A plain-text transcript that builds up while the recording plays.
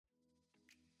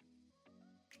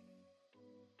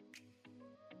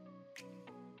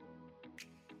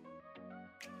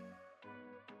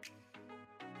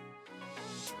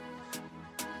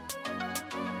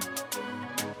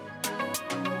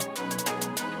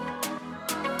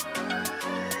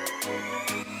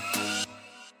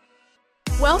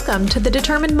Welcome to the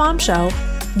Determined Mom Show,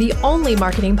 the only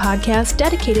marketing podcast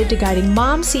dedicated to guiding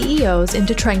mom CEOs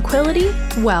into tranquility,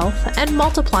 wealth, and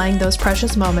multiplying those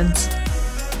precious moments.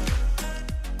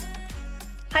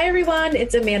 Hi everyone,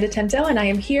 it's Amanda Tento and I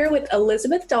am here with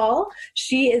Elizabeth Dahl.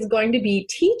 She is going to be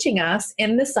teaching us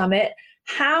in the summit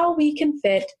how we can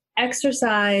fit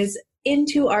exercise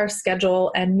into our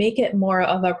schedule and make it more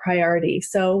of a priority.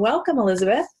 So welcome,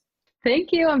 Elizabeth.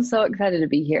 Thank you. I'm so excited to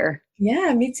be here.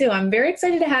 Yeah, me too. I'm very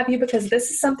excited to have you because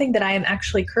this is something that I am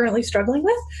actually currently struggling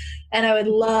with. And I would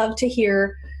love to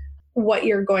hear what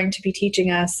you're going to be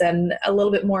teaching us and a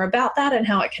little bit more about that and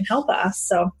how it can help us.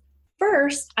 So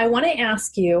first, I want to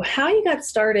ask you how you got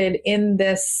started in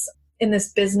this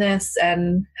business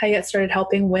and how you got started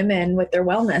helping women with their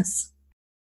wellness.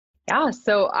 Yeah,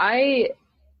 so I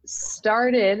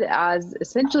started as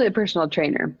essentially a personal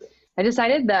trainer. I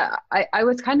decided that I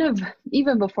was kind of,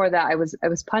 even before that, I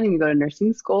was planning to go to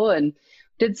nursing school and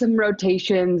did some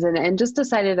rotations and just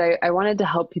decided I wanted to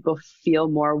help people feel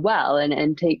more well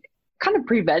and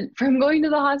prevent from going to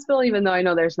the hospital, even though I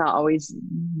know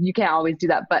you can't always do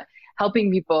that, but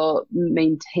helping people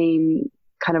maintain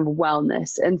kind of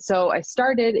wellness. And so I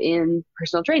started in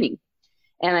personal training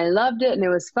and I loved it and it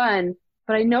was fun,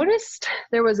 but I noticed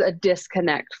there was a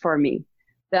disconnect for me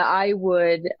that I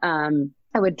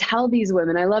would tell these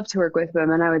women, I love to work with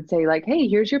women. I would say like, hey,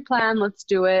 here's your plan. Let's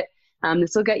do it.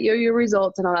 This will get you your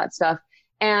results and all that stuff.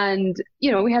 And,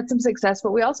 we had some success,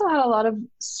 but we also had a lot of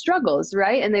struggles,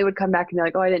 right? And they would come back and be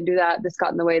like, oh, I didn't do that. This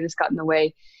got in the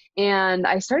way. And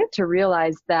I started to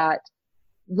realize that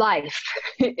life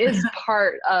is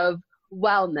part of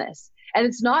wellness. And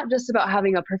it's not just about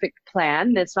having a perfect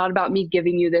plan. It's not about me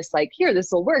giving you this, like, here, this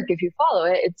will work if you follow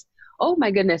it. It's, oh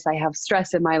my goodness, I have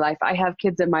stress in my life. I have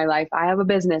kids in my life. I have a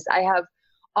business. I have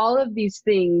all of these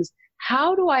things.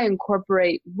 How do I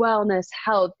incorporate wellness,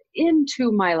 health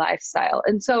into my lifestyle?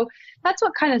 And so that's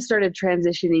what kind of started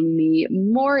transitioning me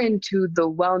more into the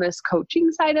wellness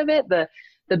coaching side of it,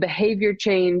 the behavior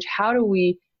change. How do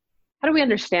we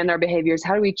understand our behaviors?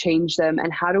 How do we change them?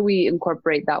 And how do we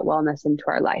incorporate that wellness into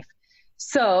our life?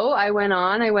 So I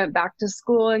went back to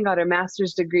school and got a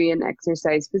master's degree in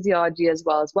exercise physiology as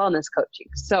well as wellness coaching.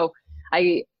 So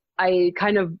I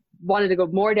kind of wanted to go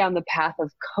more down the path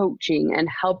of coaching and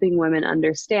helping women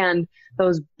understand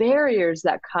those barriers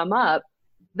that come up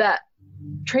that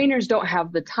trainers don't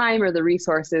have the time or the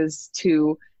resources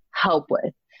to help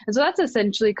with. And so that's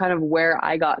essentially kind of where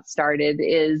I got started.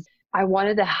 Is I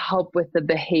wanted to help with the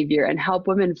behavior and help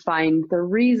women find the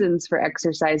reasons for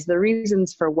exercise, the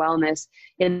reasons for wellness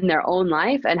in their own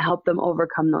life and help them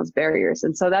overcome those barriers.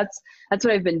 And so that's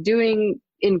what I've been doing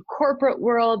in corporate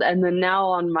world and then now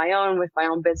on my own with my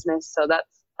own business. So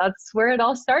that's where it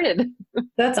all started.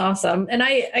 That's awesome. And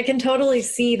I can totally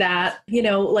see that,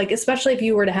 like, especially if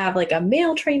you were to have like a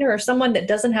male trainer or someone that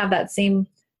doesn't have that same,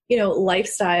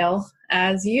 lifestyle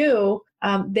as you,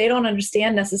 they don't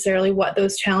understand necessarily what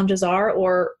those challenges are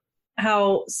or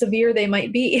how severe they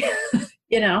might be,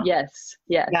 Yes.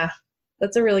 Yeah,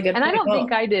 that's a really good point. And I don't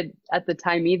think I did at the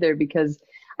time either because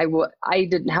I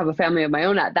didn't have a family of my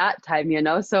own at that time,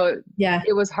 so yeah,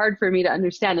 it was hard for me to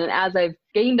understand. And as I've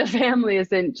gained a family,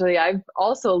 essentially, I've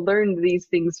also learned these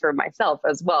things for myself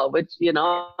as well, which,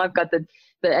 I've got the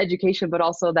education, but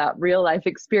also that real life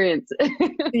experience.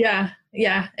 Yeah.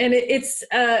 And it's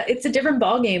a different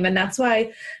ballgame. And that's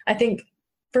why I think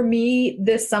for me,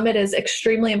 this summit is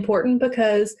extremely important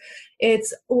because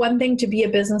it's one thing to be a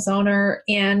business owner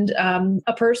and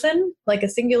a person, like a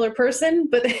singular person,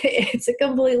 but it's a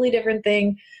completely different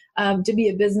thing to be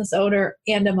a business owner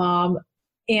and a mom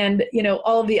and,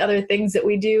 all of the other things that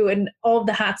we do and all of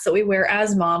the hats that we wear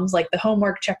as moms, like the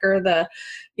homework checker, the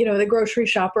grocery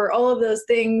shopper, all of those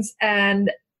things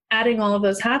and adding all of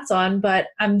those hats on. But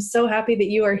I'm so happy that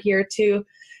you are here to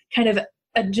kind of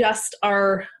adjust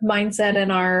our mindset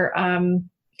and our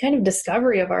kind of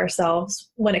discovery of ourselves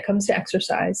when it comes to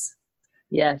exercise.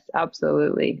 Yes,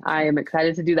 absolutely. I am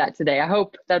excited to do that today. I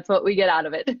hope that's what we get out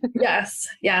of it. Yes,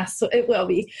 so it will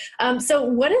be. So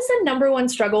what is the number one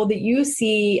struggle that you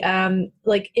see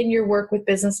like in your work with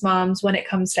business moms when it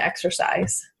comes to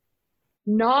exercise?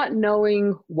 Not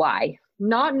knowing why,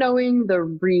 not knowing the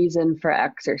reason for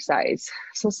exercise.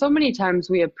 So many times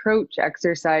we approach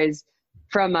exercise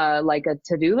from a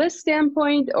to-do list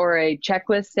standpoint or a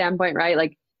checklist standpoint, right?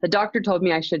 Like the doctor told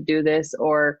me I should do this,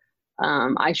 or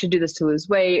I should do this to lose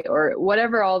weight, or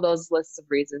whatever, all those lists of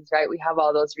reasons, right? We have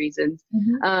all those reasons.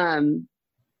 Mm-hmm.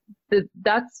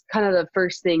 That's kind of the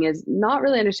first thing, is not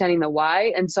really understanding the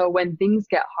why. And so when things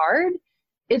get hard,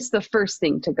 it's the first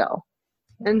thing to go.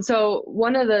 And so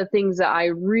one of the things that I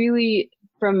really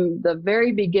from the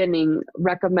very beginning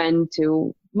recommend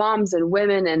to moms and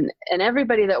women and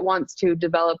everybody that wants to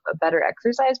develop a better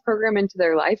exercise program into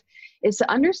their life is to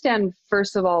understand,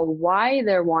 first of all, why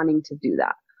they're wanting to do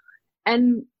that.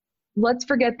 And let's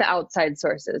forget the outside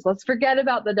sources. Let's forget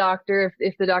about the doctor.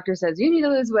 If the doctor says you need to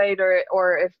lose weight,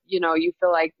 or if, you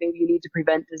feel like maybe you need to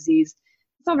prevent disease,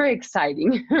 it's not very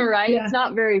exciting, right? Yeah. It's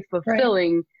not very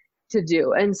fulfilling to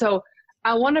do. And so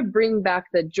I want to bring back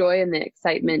the joy and the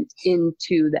excitement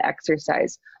into the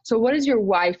exercise. So what is your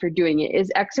why for doing it?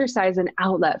 Is exercise an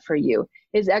outlet for you?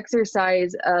 Is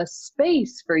exercise a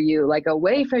space for you, like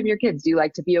away from your kids? Do you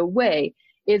like to be away?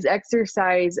 Is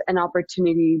exercise an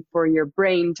opportunity for your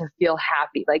brain to feel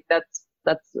happy? Like that's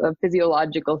a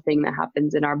physiological thing that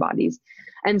happens in our bodies.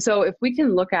 And so if we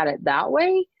can look at it that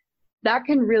way, that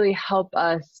can really help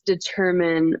us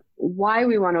determine why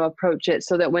we want to approach it,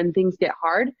 so that when things get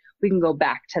hard, we can go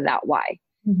back to that why.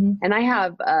 Mm-hmm. And I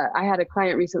had a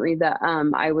client recently that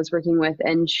I was working with,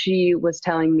 and she was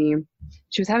telling me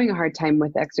she was having a hard time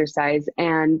with exercise,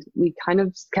 and we kind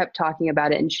of kept talking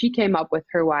about it, and she came up with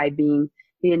her why being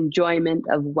the enjoyment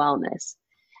of wellness.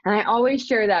 And I always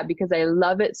share that because I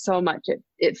love it so much.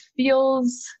 It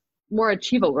feels more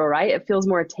achievable, right? It feels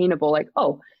more attainable. Like,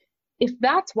 oh, if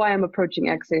that's why I'm approaching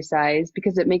exercise,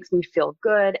 because it makes me feel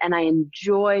good and I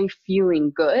enjoy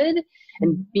feeling good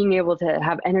and being able to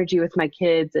have energy with my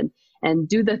kids and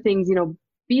do the things,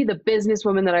 be the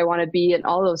businesswoman that I want to be and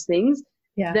all those things,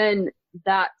 then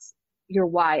that's your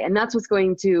why. And that's what's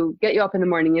going to get you up in the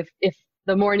morning. If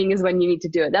the morning is when you need to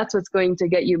do it, that's what's going to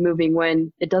get you moving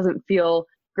when it doesn't feel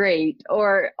great,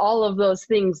 or all of those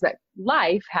things that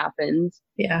life happens.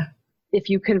 Yeah. If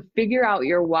you can figure out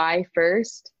your why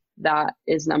first, that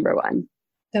is number one.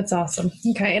 That's awesome.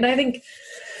 Okay. And I think,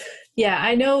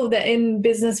 I know that in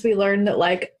business, we learn that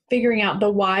like figuring out the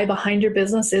why behind your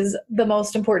business is the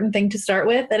most important thing to start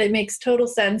with. And it makes total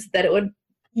sense that it would,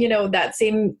 that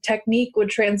same technique would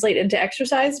translate into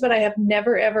exercise, but I have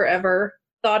never, ever, ever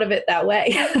thought of it that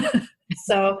way.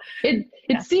 So it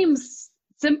seems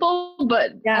simple,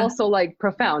 but also like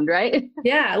profound, right?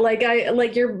 Yeah.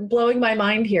 Like you're blowing my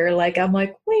mind here. Like, I'm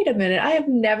like, wait a minute. I have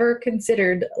never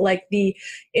considered like the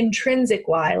intrinsic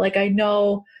why. Like, I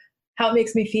know how it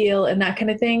makes me feel and that kind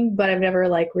of thing, but I've never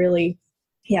like really,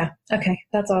 okay.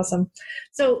 That's awesome.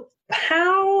 So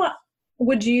how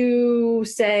would you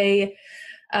say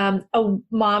a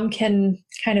mom can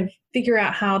kind of figure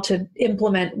out how to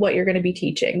implement what you're going to be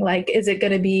teaching? Like, is it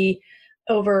going to be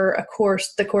over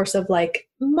the course of like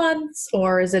months,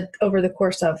 or is it over the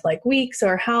course of like weeks,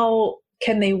 or how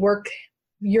can they work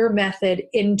your method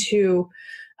into,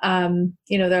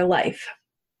 their life?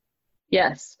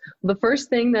 Yes. The first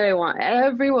thing that I want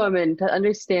every woman to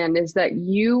understand is that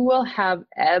you will have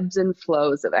ebbs and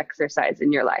flows of exercise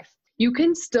in your life. You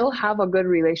can still have a good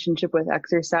relationship with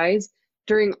exercise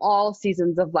during all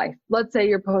seasons of life. Let's say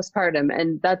you're postpartum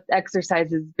and that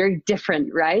exercise is very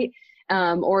different, right?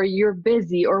 Or you're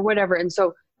busy or whatever. And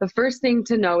so the first thing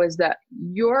to know is that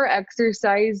your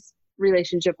exercise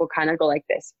relationship will kind of go like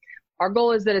this. Our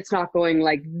goal is that it's not going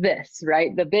like this,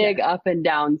 right? The big up and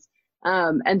downs.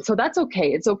 And so that's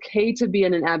okay. It's okay to be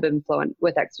in an ebb and flow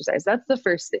with exercise. That's the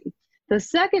first thing. The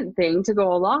second thing to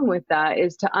go along with that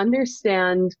is to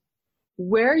understand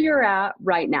where you're at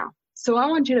right now. So I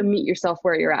want you to meet yourself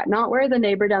where you're at, not where the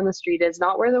neighbor down the street is,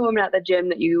 not where the woman at the gym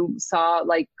that you saw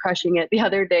like crushing it the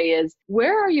other day is.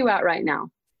 Where are you at right now?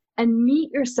 And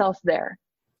meet yourself there.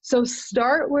 So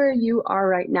start where you are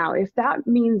right now. If that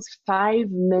means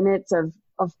 5 minutes of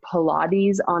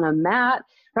Pilates on a mat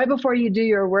right before you do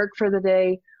your work for the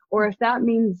day, or if that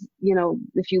means,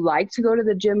 if you like to go to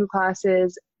the gym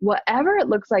classes, whatever it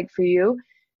looks like for you,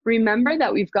 remember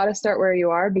that we've got to start where you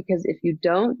are, because if you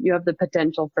don't, you have the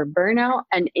potential for burnout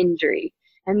and injury.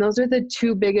 And those are the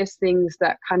two biggest things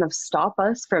that kind of stop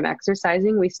us from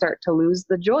exercising. We start to lose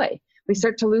the joy. We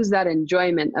start to lose that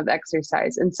enjoyment of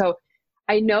exercise. And so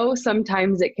I know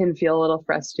sometimes it can feel a little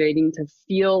frustrating to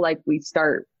feel like we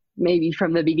start maybe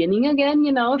from the beginning again,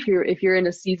 if you're in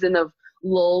a season of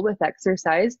lull with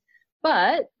exercise.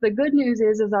 But the good news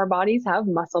is our bodies have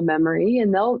muscle memory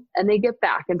and they get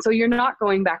back. And so you're not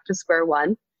going back to square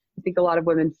one. I think a lot of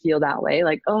women feel that way,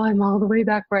 like, oh, I'm all the way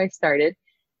back where I started.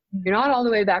 You're not all the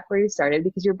way back where you started,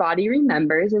 because your body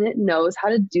remembers and it knows how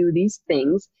to do these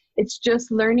things. It's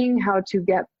just learning how to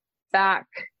get back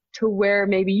to where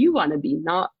maybe you want to be,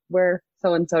 not where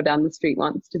so-and-so down the street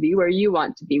wants to be, where you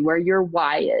want to be, where your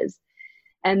why is.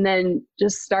 And then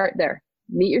just start there.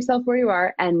 Meet yourself where you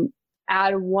are and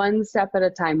add one step at a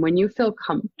time. When you feel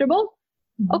comfortable,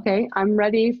 okay, I'm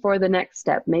ready for the next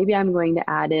step. Maybe I'm going to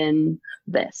add in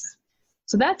this.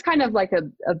 So that's kind of like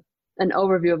a an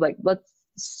overview of like, let's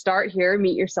start here,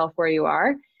 meet yourself where you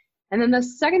are. And then the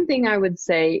second thing I would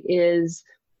say is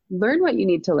learn what you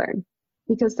need to learn,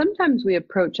 because sometimes we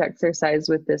approach exercise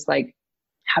with this, like,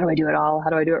 how do I do it all? How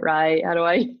do I do it right? How do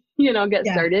I, get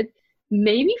started?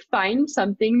 Maybe find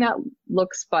something that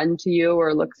looks fun to you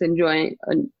or looks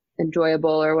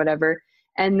enjoyable or whatever,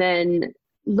 and then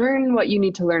learn what you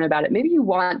need to learn about it. Maybe you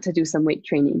want to do some weight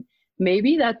training.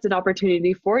 Maybe that's an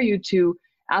opportunity for you to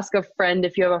ask a friend,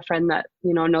 if you have a friend that,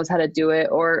 knows how to do it,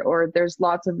 or there's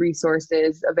lots of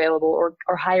resources available, or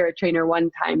hire a trainer one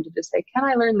time to just say, can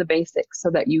I learn the basics, so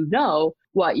that you know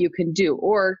what you can do?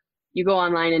 Or you go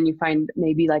online and you find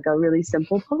maybe like a really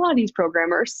simple Pilates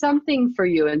program or something for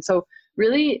you. And so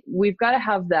really we've got to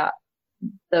have that,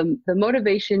 the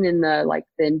motivation and the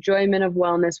enjoyment of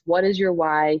wellness. What is your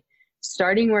why?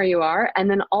 Starting where you are, and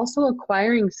then also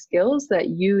acquiring skills that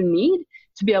you need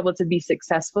to be able to be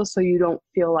successful, so you don't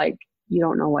feel like you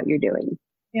don't know what you're doing.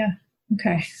 Yeah.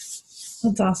 Okay.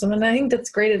 That's awesome. And I think that's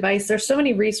great advice. There's so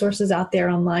many resources out there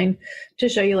online to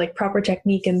show you like proper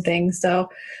technique and things. So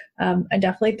I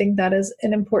definitely think that is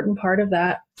an important part of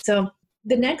that. So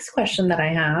the next question that I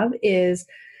have is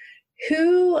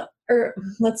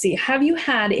have you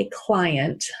had a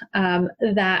client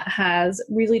that has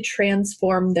really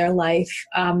transformed their life,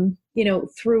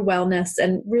 through wellness,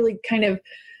 and really kind of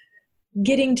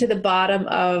getting to the bottom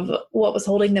of what was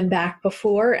holding them back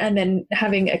before, and then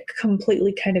having a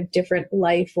completely kind of different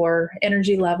life or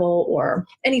energy level or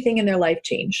anything in their life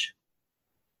change?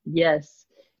 Yes.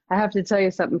 I have to tell you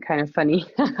something kind of funny.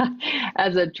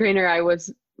 As a trainer, I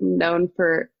was known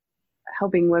for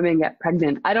helping women get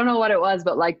pregnant. I don't know what it was,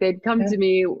 but they'd come to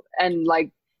me and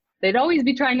they'd always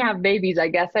be trying to have babies, I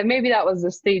guess. And maybe that was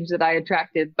the stage that I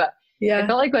attracted. But I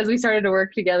felt like as we started to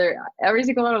work together, every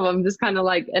single one of them just kind of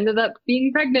ended up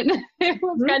being pregnant. It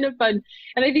was kind of fun.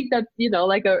 And I think that's,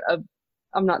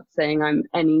 I'm not saying I'm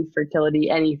any fertility,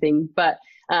 anything, but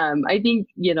I think,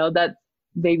 that's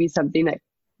maybe something that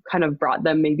kind of brought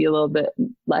them maybe a little bit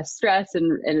less stress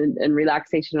and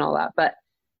relaxation and all that. But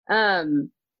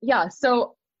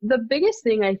so the biggest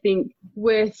thing I think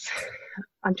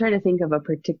I'm trying to think of a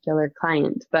particular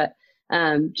client, but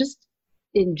just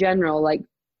in general,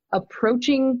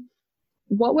 approaching,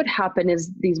 what would happen is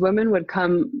these women would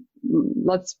come,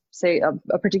 let's say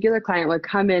a particular client would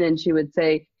come in and she would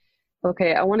say,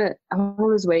 okay, I want to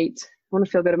lose weight. I want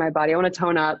to feel good in my body. I want to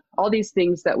tone up, all these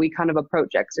things that we kind of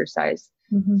approach exercise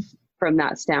from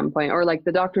that standpoint, or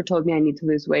the doctor told me I need to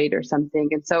lose weight or something.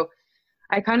 And so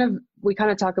we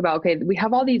kind of talk about, okay, we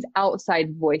have all these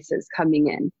outside voices coming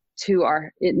into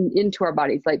our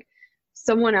bodies. Like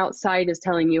someone outside is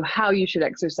telling you how you should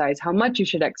exercise, how much you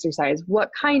should exercise,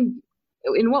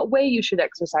 in what way you should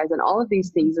exercise, and all of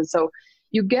these things. And so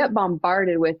you get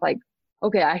bombarded with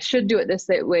okay, I should do it this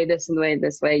way, this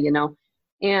way,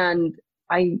 And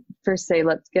I first say,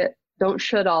 don't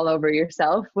should all over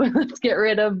yourself. Let's get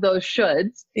rid of those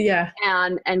shoulds. Yeah.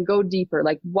 And go deeper.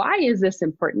 Why is this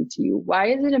important to you? Why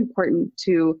is it important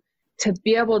to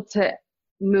be able to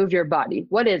move your body?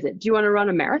 What is it? Do you want to run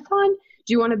a marathon?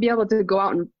 Do you want to be able to go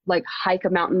out and hike a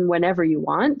mountain whenever you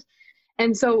want?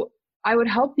 And so I would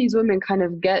help these women kind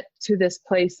of get to this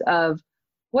place of,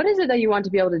 what is it that you want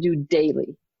to be able to do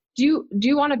daily? Do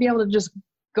you want to be able to just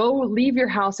leave your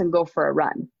house and go for a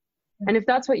run? And if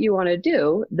that's what you want to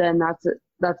do, then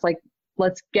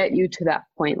let's get you to that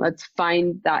point. Let's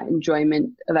find that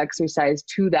enjoyment of exercise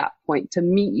to that point to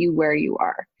meet you where you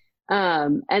are.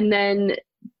 And then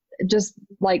just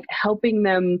helping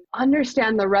them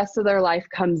understand the rest of their life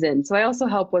comes in. So I also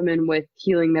help women with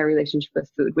healing their relationship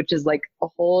with food, which is a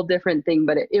whole different thing,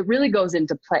 but it really goes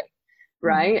into play.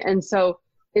 Right. Mm-hmm. And so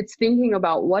it's thinking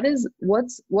about what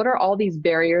are all these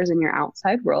barriers in your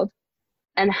outside world,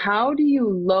 and how do you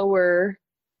lower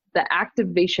the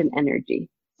activation energy?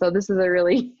 So this is a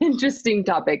really interesting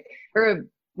topic, or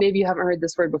maybe you haven't heard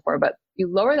this word before, but you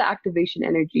lower the activation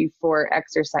energy for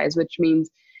exercise, which means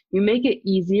you make it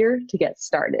easier to get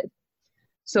started.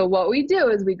 So what we do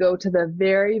is we go to the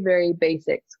very, very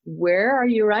basics. Where are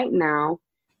you right now?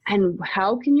 And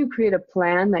how can you create a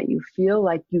plan that you feel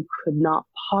like you could not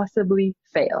possibly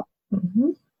fail? Mm-hmm.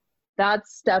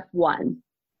 That's step one.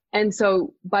 And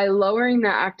so by lowering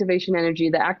that activation energy,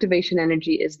 the activation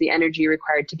energy is the energy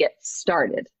required to get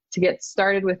started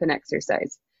with an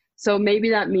exercise. So maybe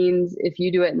that means if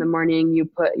you do it in the morning, you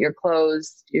put your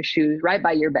clothes, your shoes right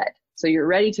by your bed. So you're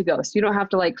ready to go. So you don't have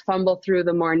to fumble through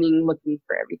the morning looking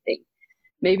for everything.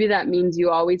 Maybe that means you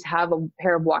always have a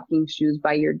pair of walking shoes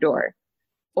by your door.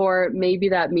 Or maybe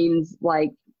that means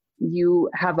you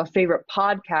have a favorite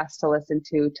podcast to listen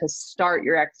to start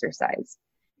your exercise.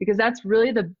 because that's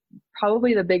really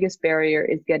probably the biggest barrier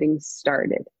is getting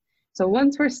started. So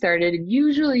once we're started,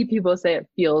 usually people say it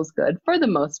feels good for the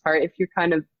most part. If you're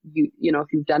kind of, you know, if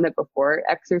you've done it before,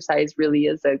 exercise really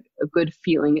is a good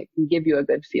feeling. It can give you a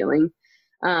good feeling.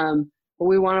 But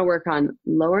we want to work on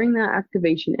lowering that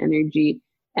activation energy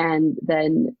and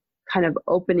then kind of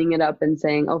opening it up and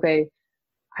saying, okay,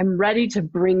 I'm ready to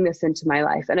bring this into my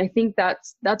life. And I think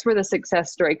that's where the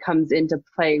success story comes into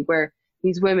play, where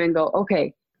these women go,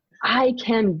 okay, I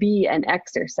can be an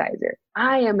exerciser.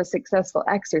 I am a successful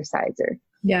exerciser.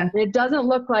 Yeah. And it doesn't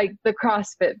look like the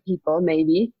CrossFit people,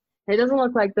 maybe. It doesn't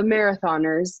look like the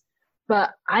marathoners,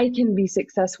 but I can be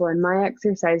successful in my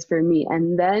exercise for me.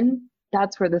 And then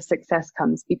that's where the success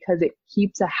comes, because it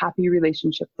keeps a happy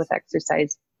relationship with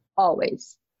exercise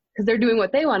always. Because they're doing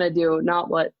what they want to do,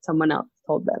 not what someone else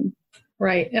told them.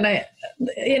 Right. And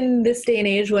in this day and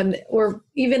age or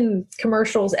even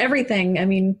commercials, everything, I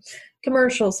mean,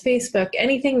 commercials, Facebook,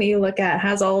 anything that you look at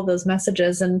has all of those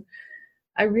messages. And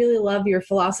I really love your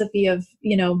philosophy of,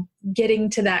 you know, getting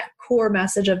to that core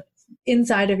message of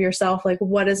inside of yourself, like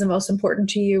what is the most important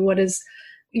to you? What is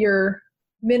your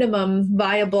minimum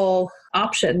viable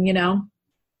option, you know?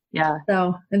 Yeah.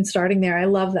 So, and starting there, I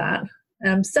love that.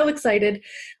 I'm so excited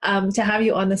to have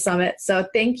you on the summit. So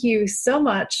thank you so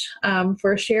much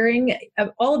for sharing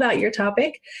all about your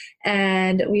topic.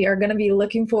 And we are going to be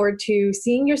looking forward to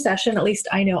seeing your session. At least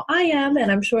I know I am,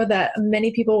 and I'm sure that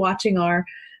many people watching are.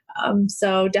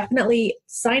 So definitely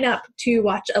sign up to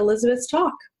watch Elizabeth's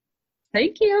talk.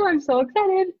 Thank you. I'm so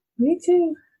excited. Me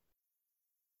too.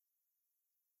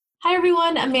 Hi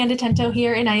everyone, Amanda Tento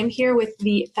here, and I am here with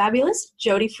the fabulous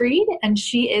Jody Freed, and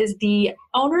she is the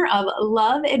owner of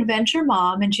Love Adventure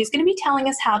Mom, and she's going to be telling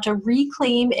us how to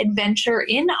reclaim adventure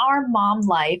in our mom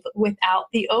life without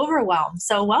the overwhelm.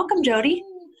 So welcome, Jody.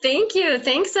 Thank you.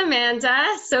 Thanks, Amanda.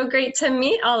 So great to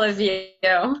meet all of you.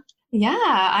 Yeah,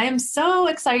 I am so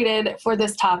excited for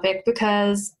this topic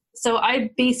because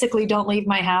I basically don't leave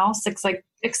my house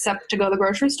except to go to the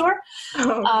grocery store.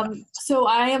 So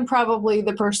I am probably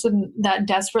the person that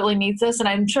desperately needs this, and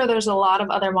I'm sure there's a lot of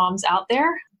other moms out there,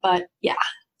 but yeah,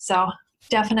 so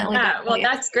definitely. Well,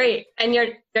 that's great. And you're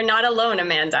not alone,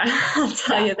 Amanda. I'll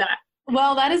tell you that.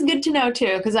 Well, that is good to know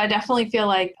too, because I definitely feel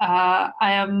like I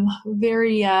am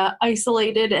very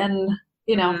isolated and,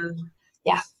 you know,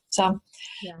 yeah. So,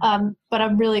 but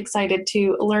I'm really excited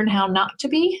to learn how not to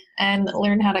be and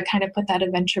learn how to kind of put that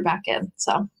adventure back in.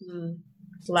 So,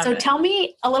 tell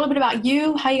me a little bit about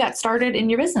you, how you got started in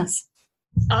your business.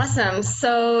 Awesome.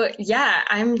 So yeah,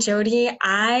 I'm Jody.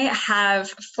 I have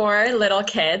 4 little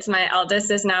kids. My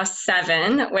eldest is now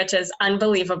 7, which is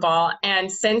unbelievable. And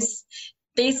since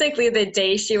basically the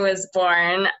day she was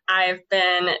born, I've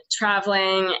been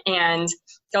traveling and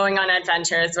going on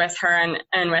adventures with her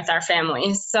and with our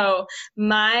family. So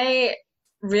my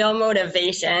real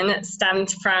motivation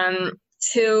stemmed from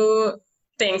 2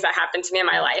 things that happened to me in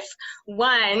my life.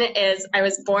 One is I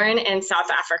was born in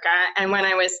South Africa, and when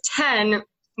I was 10,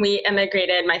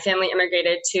 my family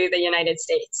immigrated to the United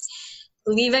States,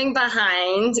 leaving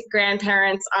behind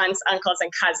grandparents, aunts, uncles,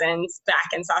 and cousins back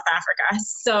in South Africa.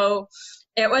 So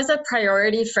it was a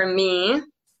priority for me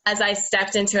as I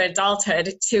stepped into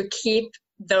adulthood to keep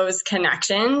those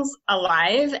connections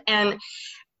alive. And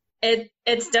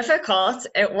it's difficult.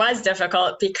 It was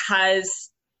difficult because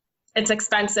it's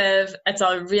expensive. It's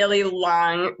a really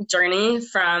long journey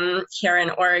from here in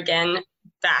Oregon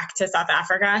back to South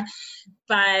Africa.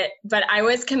 But I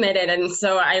was committed. And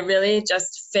so I really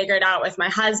just figured out with my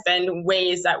husband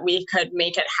ways that we could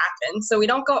make it happen. So we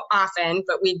don't go often,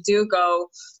 but we do go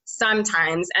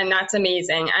sometimes. And that's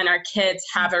amazing. And our kids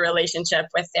have a relationship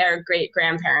with their great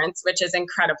grandparents, which is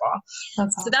incredible.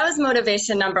 That's awesome. So that was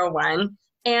motivation number 1.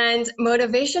 And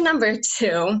motivation number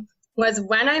 2 was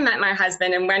when I met my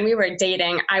husband and when we were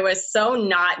dating, I was so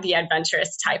not the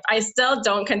adventurous type. I still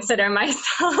don't consider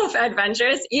myself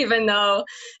adventurous, even though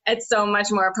it's so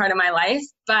much more a part of my life.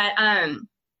 But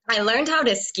I learned how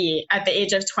to ski at the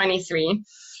age of 23.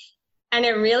 And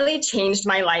it really changed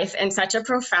my life in such a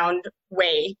profound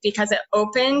way because it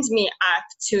opened me up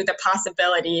to the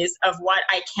possibilities of what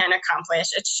I can accomplish.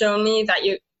 It showed me that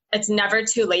it's never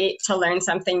too late to learn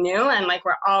something new. And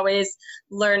we're always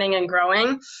learning and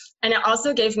growing. And it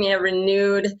also gave me a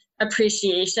renewed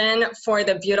appreciation for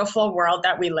the beautiful world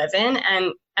that we live in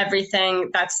and everything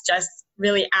that's just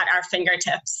really at our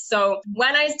fingertips. So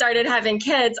when I started having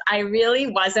kids, I really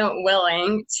wasn't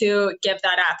willing to give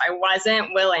that up. I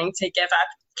wasn't willing to give up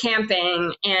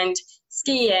camping and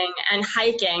skiing and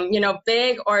hiking,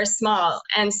 big or small.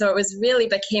 And so it was really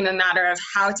became a matter of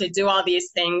how to do all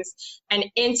these things and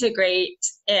integrate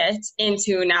it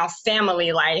into now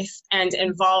family life and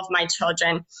involve my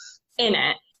children in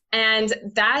it. And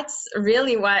that's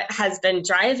really what has been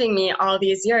driving me all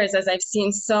these years, as I've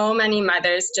seen so many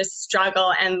mothers just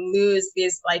struggle and lose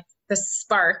the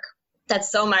spark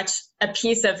that's so much a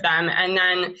piece of them. And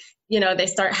then, they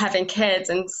start having kids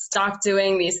and stop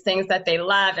doing these things that they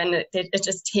love, and it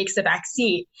just takes a back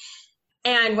seat.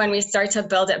 And when we start to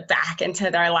build it back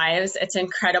into their lives, it's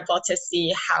incredible to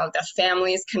see how the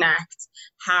families connect,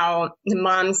 how the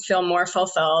moms feel more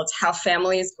fulfilled, how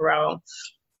families grow.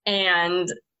 And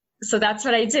so that's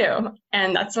what I do,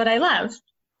 and that's what I love.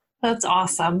 That's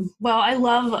awesome. Well, I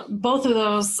love both of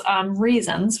those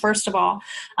reasons. First of all,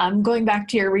 going back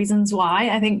to your reasons why,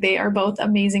 I think they are both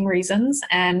amazing reasons.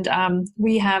 And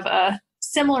we have a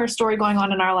similar story going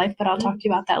on in our life, but I'll talk to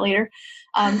you about that later.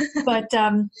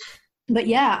 But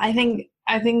yeah, I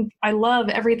think I love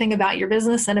everything about your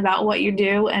business and about what you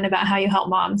do and about how you help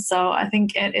moms. So I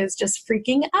think it is just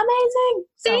freaking amazing.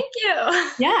 Thank you.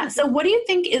 Yeah. So what do you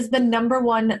think is the number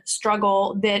one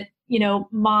struggle that,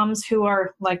 moms who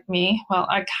are like me, well,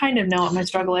 I kind of know what my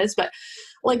struggle is, but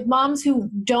like moms who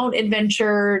don't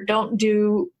adventure, don't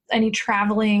do any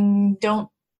traveling, don't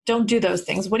do those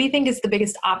things. What do you think is the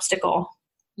biggest obstacle?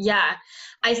 Yeah,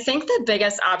 I think the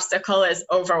biggest obstacle is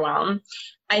overwhelm.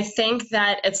 I think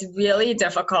that it's really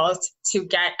difficult to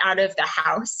get out of the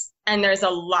house. And there's a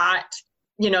lot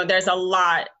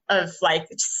of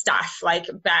stuff, like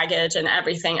baggage and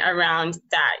everything around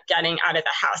that getting out of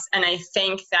the house. And I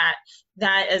think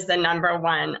that is the number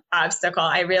one obstacle.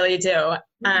 I really do.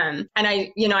 And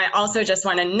I also just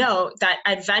want to note that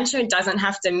adventure doesn't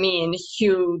have to mean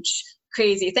huge,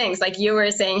 crazy things. Like you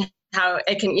were saying, how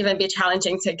it can even be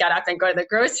challenging to get up and go to the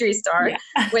grocery store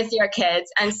with your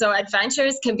kids. And so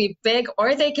adventures can be big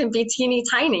or they can be teeny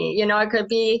tiny. It could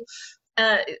be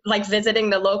like visiting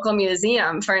the local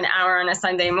museum for an hour on a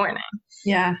Sunday morning.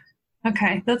 Yeah.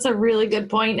 Okay. That's a really good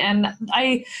point. And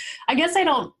I guess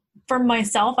for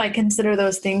myself, I consider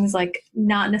those things like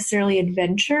not necessarily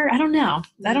adventure. I don't know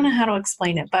how to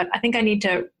explain it, but I think I need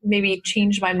to maybe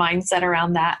change my mindset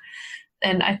around that.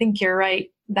 And I think you're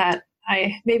right that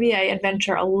I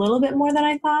adventure a little bit more than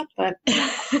I thought, but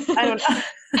I don't know.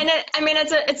 And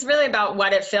it's really about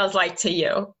what it feels like to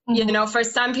you. Mm-hmm. For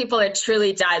some people, it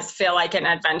truly does feel like an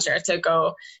adventure to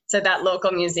go to that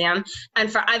local museum.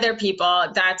 And for other people,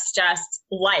 that's just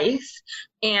life.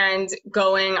 And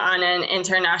going on an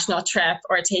international trip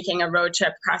or taking a road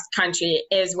trip cross country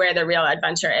is where the real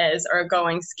adventure is, or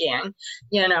going skiing,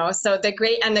 So the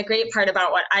great part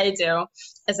about what I do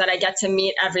is that I get to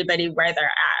meet everybody where they're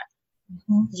at,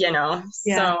 Yeah.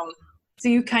 So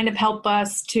you kind of help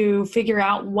us to figure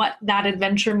out what that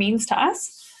adventure means to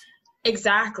us?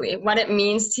 Exactly. What it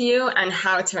means to you and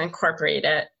how to incorporate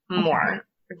it more.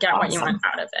 Get what you want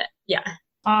out of it. Yeah.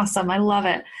 Awesome. I love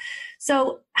it.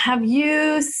 So have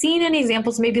you seen any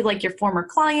examples, maybe like your former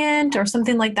client or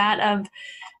something like that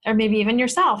or maybe even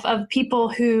yourself, of people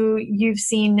who you've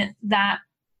seen that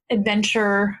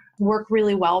adventure work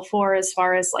really well for, as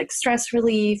far as like stress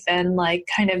relief and like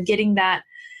kind of getting that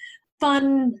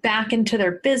fun back into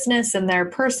their business and their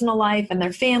personal life and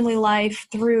their family life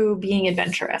through being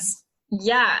adventurous?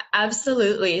 Yeah,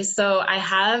 absolutely. So I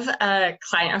have a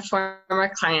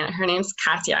former client, her name's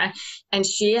Katya, and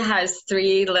she has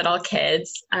 3 little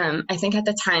kids. I think at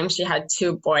the time she had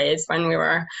 2 boys when we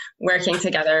were working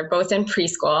together, both in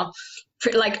preschool.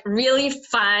 Like really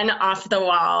fun, off the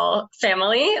wall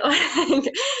family,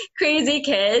 like crazy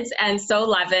kids, and so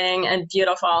loving and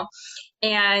beautiful.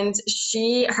 And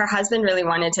her husband really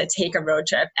wanted to take a road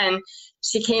trip, and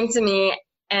she came to me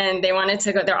and they wanted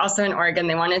to go. They're also in Oregon.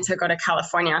 They wanted to go to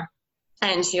California.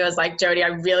 And she was like, Jody, I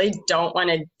really don't want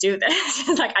to do this.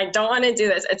 She's like, I don't want to do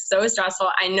this. It's so stressful.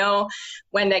 I know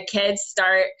when the kids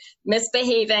start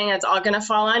misbehaving, it's all going to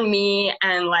fall on me.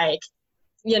 And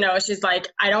she's like,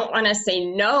 I don't want to say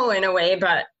no in a way,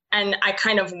 and I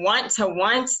kind of want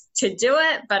to do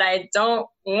it, but I don't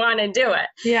want to do it.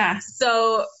 Yeah.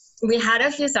 So we had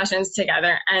a few sessions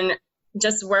together and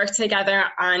just worked together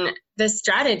on this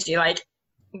strategy, like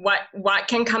what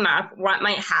can come up, what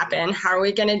might happen, how are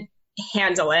we going to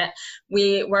handle it.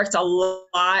 We worked a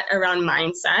lot around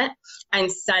mindset and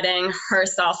setting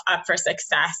herself up for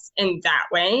success in that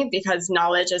way, because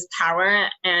knowledge is power.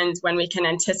 And when we can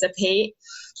anticipate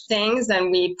things,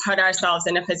 then we put ourselves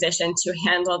in a position to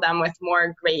handle them with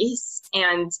more grace,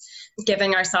 and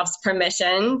giving ourselves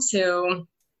permission to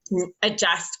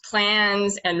adjust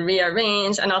plans and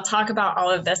rearrange. And I'll talk about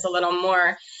all of this a little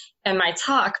more in my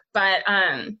talk, but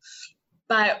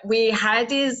But we had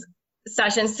these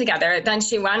sessions together. Then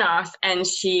she went off and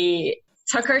she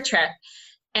took her trip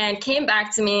and came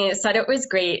back to me, said it was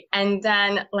great. And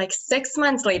then like 6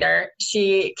 months later,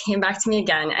 she came back to me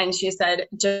again and she said,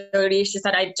 Jody, she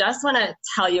said, I just want to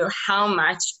tell you how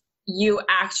much you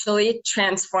actually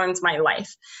transformed my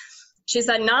life. She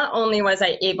said, not only was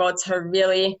I able to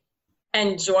really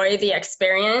enjoy the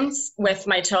experience with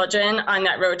my children on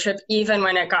that road trip, even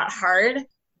when it got hard,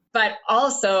 but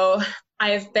also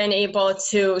I've been able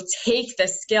to take the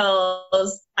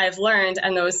skills I've learned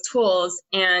and those tools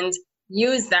and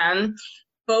use them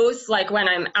both like when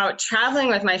I'm out traveling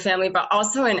with my family, but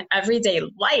also in everyday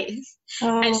life.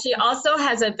 Oh. And she also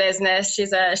has a business.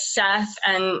 She's a chef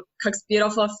and cooks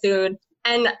beautiful food.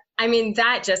 And I mean,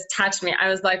 that just touched me. I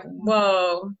was like,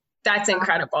 whoa, that's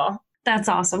incredible. That's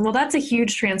awesome. Well, that's a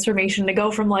huge transformation to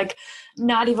go from like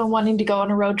not even wanting to go on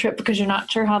a road trip because you're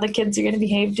not sure how the kids are going to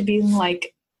behave to being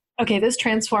like, okay, this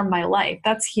transformed my life.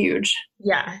 That's huge.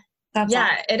 Yeah. That's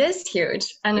awesome. It is huge.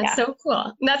 And it's so cool.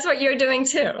 And that's what you're doing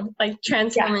too, like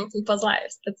transforming people's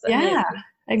lives. It's amazing. Yeah,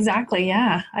 exactly.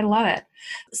 Yeah. I love it.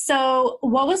 So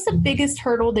what was the biggest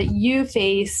hurdle that you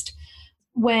faced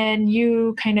when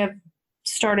you kind of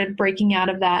started breaking out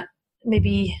of that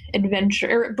maybe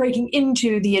adventure or breaking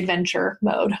into the adventure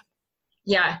mode?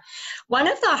 Yeah. One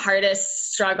of the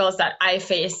hardest struggles that I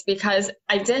faced, because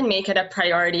I did make it a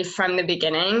priority from the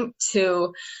beginning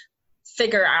to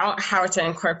figure out how to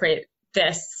incorporate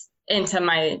this into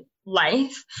my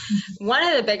life. Mm-hmm. One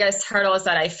of the biggest hurdles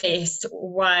that I faced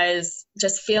was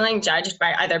just feeling judged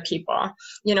by other people.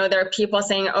 You know, there are people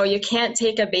saying, oh, you can't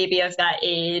take a baby of that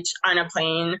age on a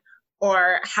plane,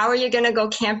 or how are you going to go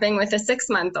camping with a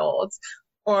 6-month-old,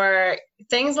 or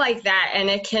things like that. And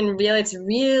it's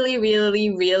really,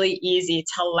 really, really easy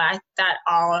to let that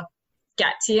all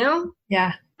get to you.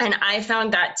 Yeah. And I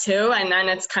found that too. And then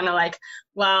it's kind of like,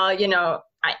 well, you know,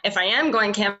 if I am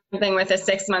going camping with a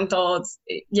 6-month-old,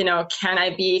 you know, can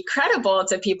I be credible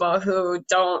to people who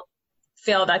don't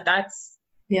feel that that's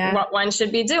what one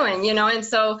should be doing, you know? And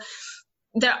so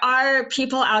there are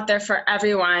people out there for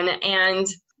everyone, and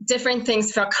different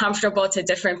things feel comfortable to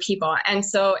different people. And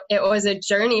so it was a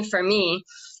journey for me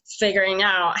figuring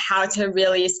out how to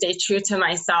really stay true to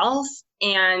myself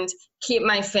and keep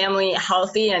my family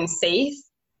healthy and safe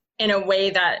in a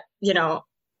way that, you know,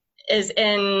 is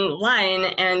in line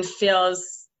and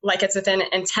feels like it's within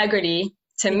integrity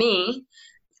to me,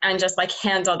 and just like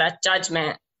handle that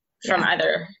judgment from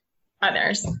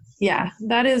others. Yeah,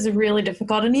 that is really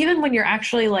difficult. And even when you're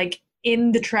actually like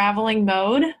in the traveling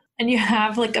mode and you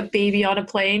have like a baby on a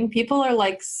plane, people are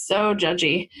like so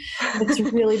judgy. It's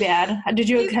really bad. Have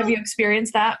you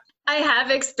experienced that? I have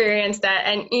experienced that.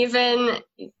 And even,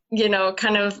 you know,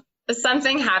 kind of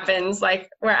something happens like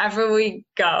wherever we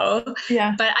go.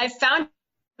 Yeah. But I found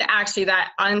actually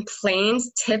that on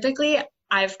planes, typically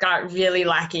I've got really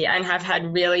lucky and have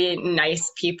had really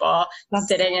nice people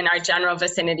sitting in our general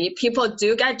vicinity. People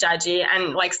do get judgy,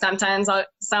 and like sometimes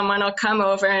someone will come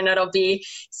over and it'll be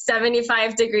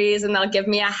 75 degrees and they'll give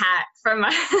me a hat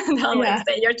like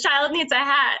say, your child needs a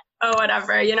hat or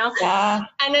whatever, you know? Yeah.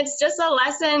 And it's just a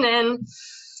lesson in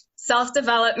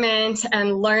self-development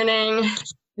and learning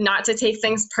not to take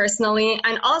things personally,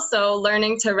 and also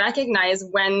learning to recognize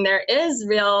when there is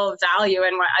real value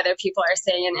in what other people are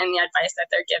saying and in the advice that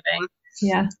they're giving.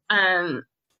 Yeah.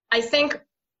 I think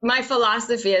my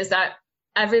philosophy is that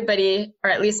everybody, or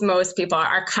at least most people,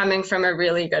 are coming from a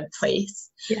really good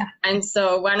place. Yeah. And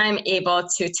so when I'm able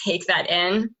to take that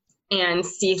in and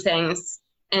see things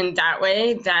in that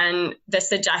way, then the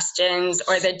suggestions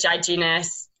or the judginess,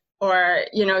 or,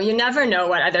 you know, you never know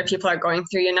what other people are going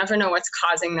through. You never know what's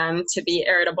causing them to be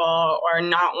irritable or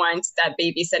not want that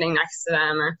baby sitting next to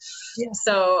them.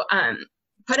 So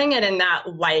putting it in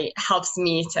that light helps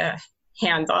me to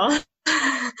handle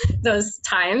those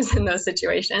times and those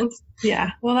situations. Yeah.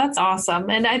 Well, that's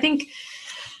awesome. And I think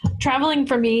traveling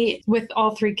for me with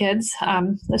all 3 kids,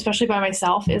 especially by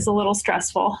myself, is a little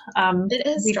stressful. It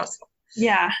is stressful.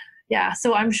 Yeah. Yeah.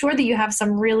 So I'm sure that you have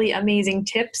some really amazing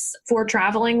tips for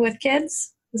traveling with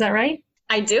kids. Is that right?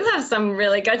 I do have some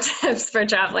really good tips for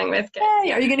traveling with kids.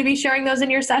 Hey, are you going to be sharing those in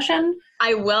your session?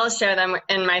 I will share them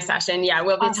in my session. Yeah,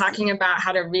 we'll be talking about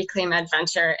how to reclaim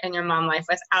adventure in your mom life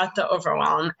without the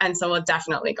overwhelm. And so we'll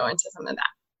definitely go into some of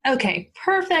that. Okay,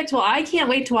 perfect. Well, I can't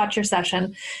wait to watch your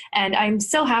session. And I'm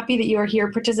so happy that you are here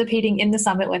participating in the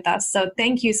summit with us. So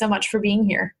thank you so much for being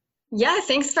here. Yeah,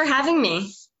 thanks for having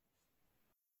me.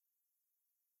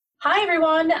 Hi,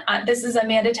 everyone. This is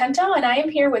Amanda Tento, and I am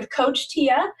here with Coach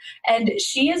Tia, and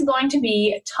she is going to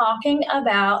be talking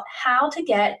about how to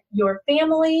get your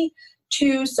family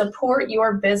to support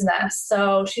your business.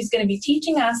 So she's going to be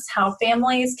teaching us how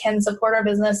families can support our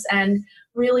business and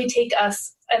really take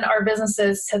us and our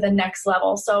businesses to the next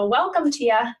level. So welcome,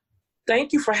 Tia.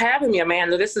 Thank you for having me,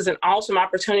 Amanda. This is an awesome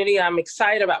opportunity. I'm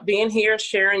excited about being here,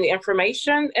 sharing the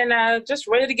information, and just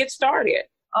ready to get started.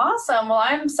 Awesome. Well,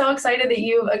 I'm so excited that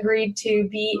you've agreed to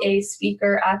be a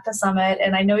speaker at the summit,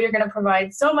 and I know you're going to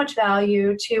provide so much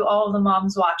value to all of the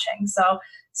moms watching. So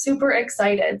super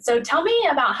excited. So tell me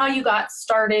about how you got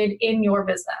started in your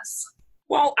business.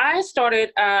 Well, I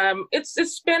started,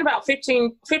 it's been about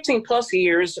 15 plus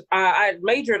years. I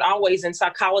majored always in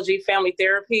psychology, family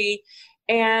therapy,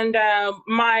 and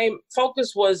my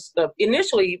focus was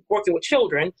initially working with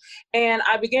children, and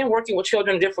I began working with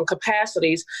children in different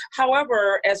capacities.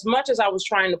 However, as much as I was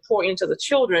trying to pour into the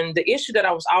children, the issue that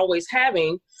I was always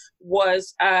having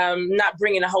was not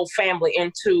bringing the whole family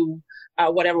into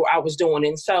whatever I was doing.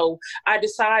 And so I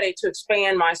decided to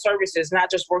expand my services, not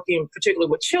just working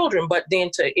particularly with children, but then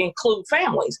to include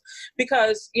families.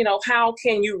 Because, how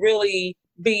can you really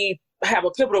have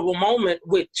a pivotal moment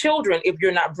with children if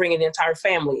you're not bringing the entire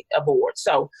family aboard?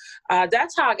 So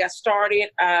that's how I got started.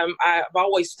 I've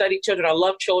always studied children. I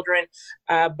love children.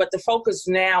 But the focus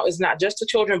now is not just the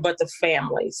children, but the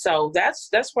family. So that's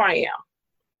where I am.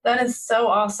 That is so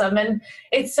awesome. And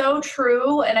it's so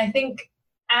true. And I think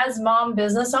as mom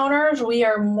business owners, we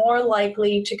are more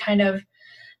likely to kind of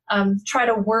try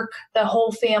to work the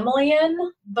whole family in,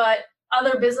 but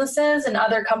other businesses and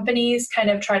other companies kind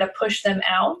of try to push them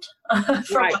out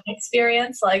from my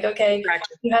experience. Like, okay,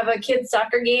 you have a kid's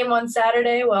soccer game on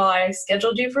Saturday. Well, I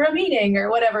scheduled you for a meeting or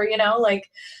whatever,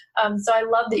 so I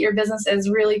love that your business is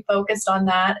really focused on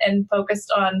that and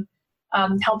focused on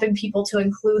helping people to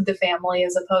include the family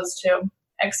as opposed to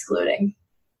excluding.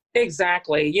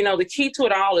 Exactly. The key to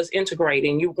it all is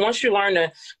integrating. Once you learn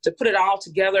to put it all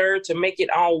together, to make it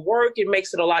all work, it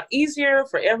makes it a lot easier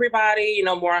for everybody.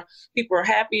 More people are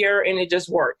happier, and it just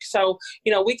works. So,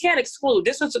 we can't exclude.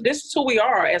 This is who we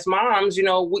are as moms.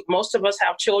 Most of us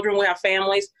have children, we have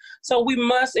families, so we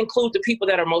must include the people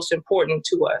that are most important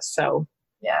to us. So,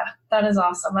 yeah, that is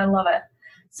awesome. I love it.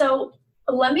 So,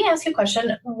 let me ask you a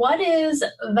question. What is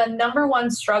the number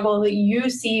one struggle that you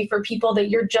see for people that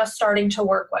you're just starting to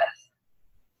work with?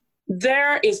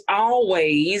 There is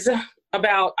always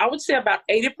about 80%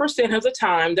 of the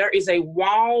time, there is a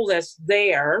wall that's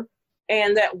there.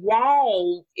 And that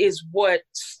wall is what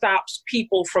stops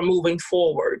people from moving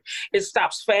forward. It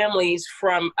stops families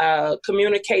from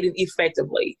communicating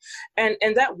effectively. And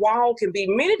that wall can be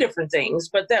many different things,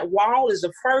 but that wall is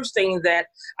the first thing that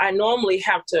I normally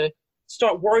have to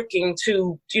start working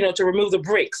to remove the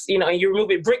bricks, and you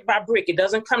remove it brick by brick. It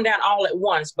doesn't come down all at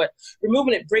once, but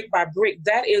removing it brick by brick,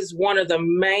 that is one of the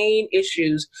main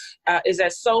issues, is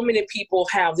that so many people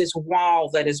have this wall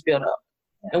that is built up.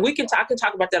 And I can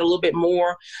talk about that a little bit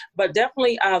more, but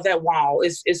definitely that wall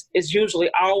is usually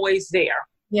always there.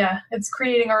 Yeah, it's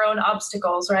creating our own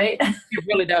obstacles, right? It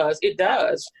really does. It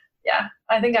does. Yeah,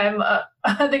 I think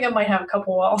I might have a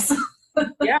couple walls.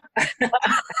 Yeah.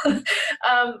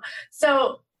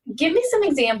 So give me some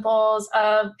examples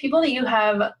of people that you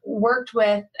have worked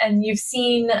with and you've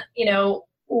seen,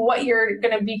 what you're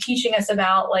going to be teaching us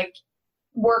about, like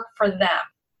work for them.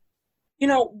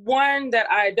 One that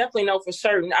I definitely know for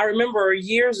certain, I remember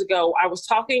years ago, I was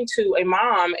talking to a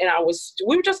mom and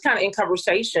we were just kind of in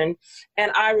conversation.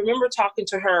 And I remember talking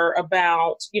to her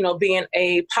about, being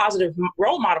a positive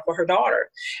role model for her daughter.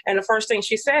 And the first thing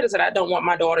she said is that I don't want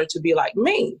my daughter to be like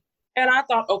me. And I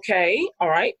thought, okay, all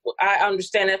right, I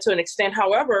understand that to an extent.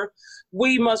 However,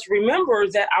 we must remember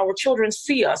that our children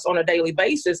see us on a daily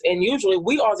basis. And usually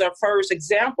we are their first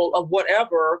example of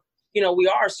whatever, we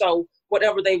are. So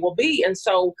whatever they will be. And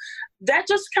so that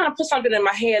just kind of put something in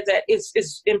my head that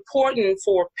it's important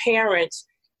for parents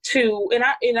to,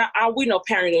 we know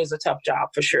parenting is a tough job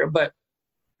for sure. But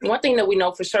one thing that we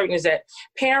know for certain is that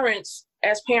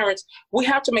as parents, we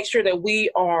have to make sure that we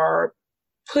are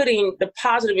putting the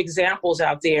positive examples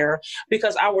out there,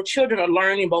 because our children are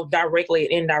learning both directly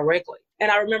and indirectly. And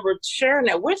I remember sharing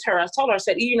that with her. I told her, I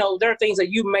said, there are things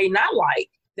that you may not like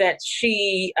that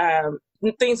she,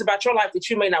 things about your life that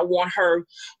you may not want her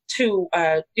to,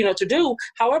 to do.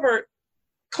 However,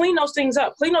 clean those things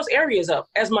up, clean those areas up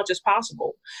as much as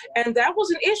possible. And that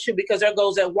was an issue because there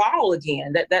goes that wall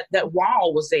again, that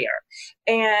wall was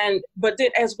there. But then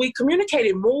as we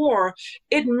communicated more,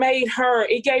 it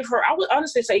gave her, I would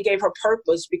honestly say it gave her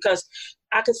purpose, because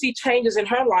I could see changes in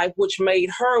her life, which made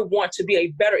her want to be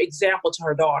a better example to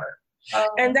her daughter.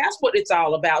 And that's what it's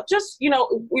all about. Just,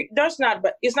 it's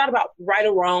not about right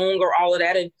or wrong or all of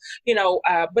that. And,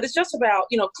 but it's just about,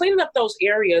 cleaning up those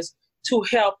areas to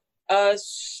help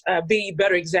us be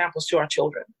better examples to our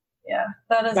children. Yeah,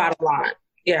 that is bottom line.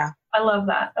 Yeah. I love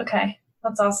that. Okay.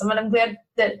 That's awesome. And I'm glad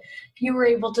that you were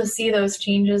able to see those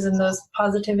changes and that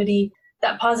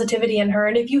positivity in her.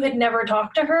 And if you had never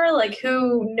talked to her, like,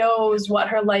 who knows what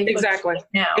her life looks like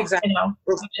now, Exactly.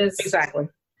 which is, exactly.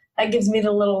 That gives me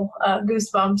the little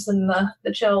goosebumps and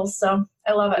the chills. So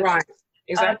I love it. Right.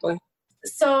 Exactly.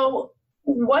 So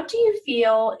what do you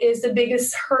feel is the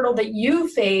biggest hurdle that you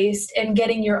faced in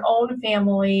getting your own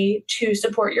family to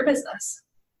support your business?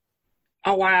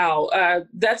 Oh, wow.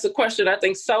 That's a question I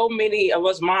think so many of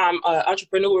us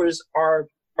entrepreneurs are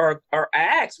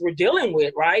asked, we're dealing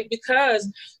with, right?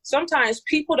 Because sometimes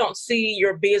people don't see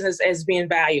your business as being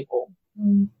valuable.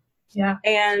 Yeah.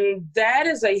 And that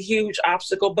is a huge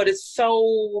obstacle, but it's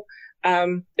so,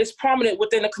 it's prominent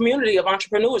within the community of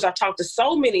entrepreneurs. I've talked to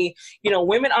so many,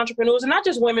 women entrepreneurs, and not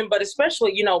just women, but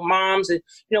especially, moms and,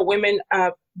 women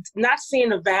not seeing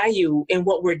the value in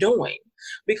what we're doing.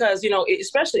 Because,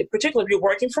 especially, particularly if you're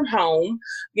working from home,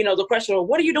 the question of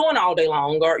what are you doing all day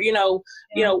long? Or,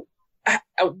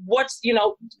 what's,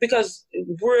 because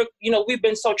we've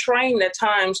been so trained at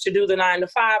times to do the 9 to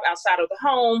 5 outside of the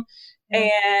home.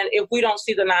 And if we don't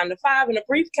see the 9 to 5 in a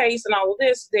briefcase and all of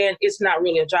this, then it's not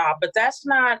really a job. But that's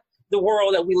not the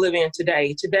world that we live in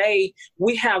today. Today,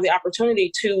 we have the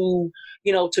opportunity to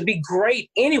be great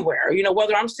anywhere,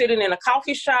 whether I'm sitting in a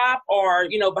coffee shop or,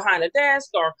 behind a desk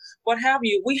or what have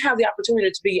you, we have the opportunity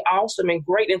to be awesome and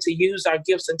great and to use our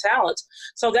gifts and talents.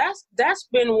 So that's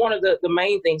been one of the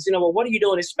main things, what are you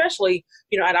doing? Especially,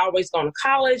 I'd always gone to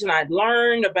college and I'd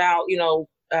learned about,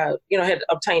 had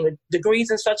obtained degrees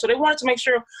and such. So they wanted to make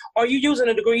sure, are you using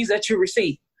the degrees that you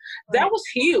received? That was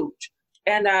huge.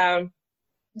 And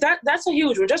that's a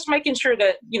huge one. Just making sure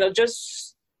that,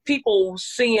 just people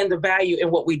seeing the value in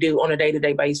what we do on a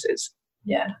day-to-day basis.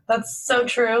 Yeah, that's so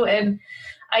true. And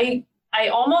I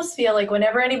almost feel like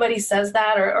whenever anybody says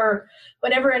that or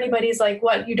whenever anybody's like,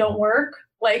 what, you don't work?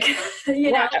 Like,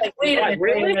 wait a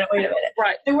minute.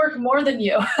 Right. I work more than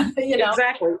you,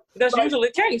 Exactly. That's usually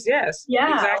the case. Yes.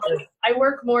 Yeah. Exactly. I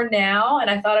work more now and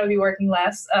I thought I would be working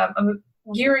less. I'm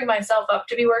gearing myself up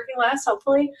to be working less,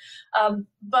 hopefully.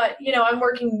 But, I'm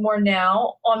working more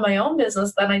now on my own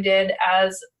business than I did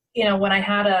as, when I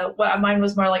had mine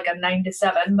was more like a 9 to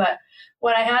 7, but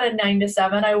when I had a 9 to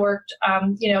 7, I worked,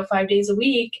 5 days a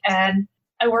week and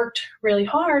I worked really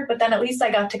hard, but then at least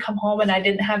I got to come home and I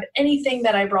didn't have anything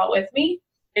that I brought with me.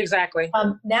 Exactly.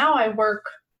 Now I work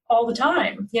all the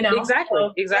time, Exactly.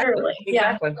 So Exactly.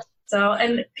 Yeah. So,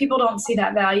 and people don't see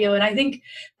that value. And I think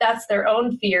that's their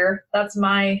own fear. That's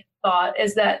my thought,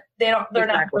 is that they're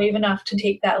not brave enough to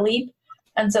take that leap.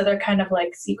 And so they're kind of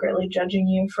like secretly judging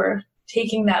you for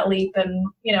taking that leap and,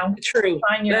 True.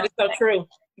 That is so true.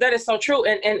 That is so true.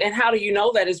 And how do you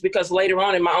know that is because later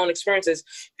on in my own experiences,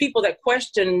 people that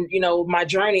question, my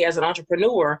journey as an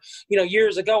entrepreneur,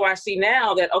 years ago, I see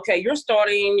now that, okay, you're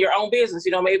starting your own business,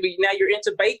 maybe now you're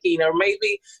into baking or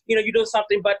maybe, you're doing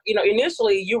something. But,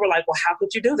 initially you were like, well, how could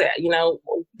you do that?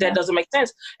 That doesn't make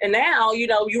sense. And now,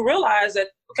 you realize that,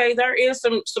 okay, there is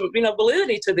some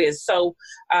validity to this. So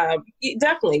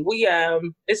definitely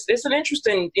it's an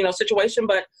interesting, situation,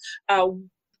 but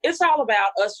it's all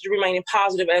about us remaining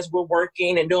positive as we're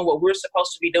working and doing what we're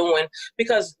supposed to be doing,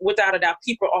 because without a doubt,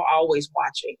 people are always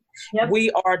watching. Yep. We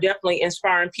are definitely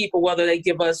inspiring people, whether they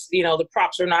give us, the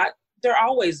props or not. They're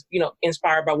always,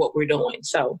 inspired by what we're doing.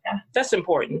 So that's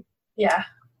important. Yeah,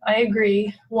 I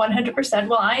agree 100%.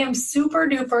 Well, I am super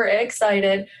duper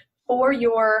excited for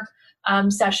your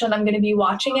session. I'm going to be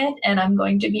watching it and I'm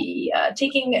going to be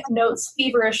taking notes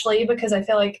feverishly because I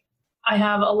feel like I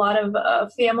have a lot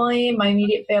of family, my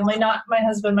immediate family, not my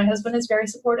husband. My husband is very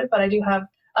supportive, but I do have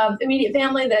immediate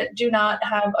family that do not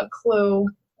have a clue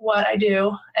what I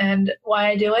do and why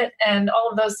I do it and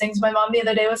all of those things. My mom the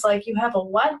other day was like, you have a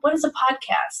what? What is a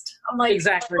podcast? I'm like,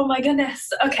 exactly. Oh my goodness.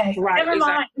 Okay. Right. Never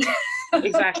mind.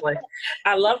 Exactly.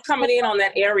 I love coming in on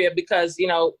that area because,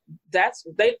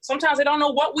 sometimes they don't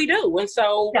know what we do. And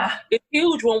so it's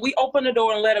huge when we open the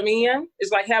door and let them in.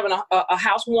 It's like having a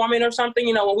housewarming or something,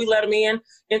 when we let them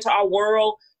into our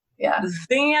world. Yeah.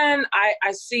 Then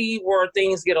I see where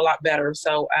things get a lot better.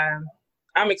 So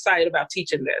I'm excited about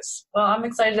teaching this. Well, I'm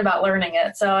excited about learning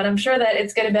it. And I'm sure that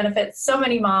it's going to benefit so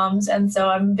many moms. And so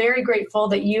I'm very grateful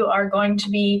that you are going to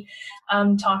be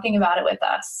talking about it with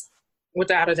us.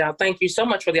 Without a doubt. Thank you so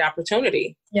much for the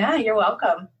opportunity. Yeah, you're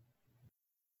welcome.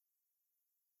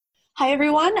 Hi,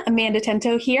 everyone. Amanda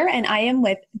Tento here, and I am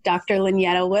with Dr.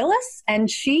 Lynetta Willis,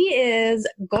 and she is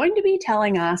going to be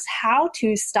telling us how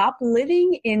to stop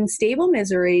living in stable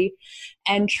misery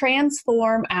and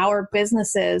transform our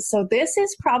businesses. So this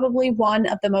is probably one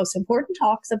of the most important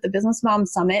talks of the Business Mom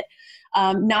Summit,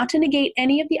 not to negate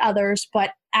any of the others,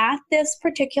 but at this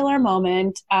particular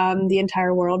moment, the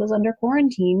entire world is under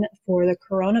quarantine for the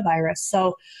coronavirus.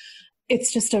 So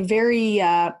it's just a very,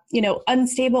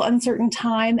 unstable, uncertain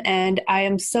time. And I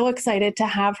am so excited to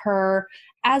have her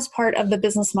as part of the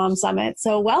Business Mom Summit.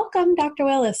 So welcome, Dr.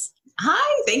 Willis.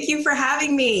 Hi, thank you for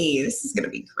having me. This is going to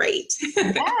be great.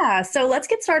 Yeah, so let's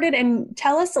get started and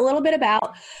tell us a little bit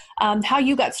about how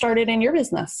you got started in your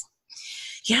business.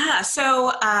 Yeah,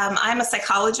 so I'm a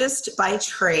psychologist by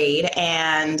trade,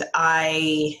 and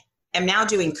I am now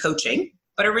doing coaching.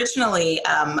 But originally,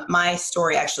 my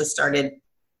story actually started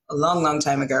a long, long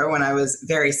time ago when I was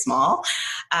very small.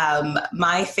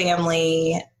 My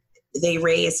family, they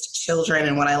raised children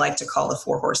in what I like to call the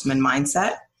 4 horsemen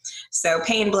mindset. So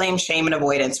pain, blame, shame, and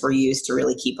avoidance were used to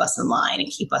really keep us in line and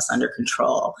keep us under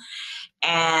control.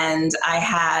 And I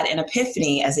had an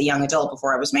epiphany as a young adult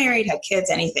before I was married, had kids,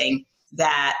 anything,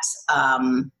 that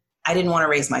I didn't want to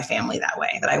raise my family that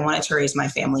way, that I wanted to raise my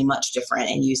family much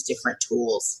different and use different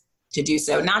tools to do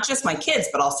so, not just my kids,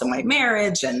 but also my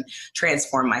marriage and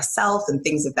transform myself and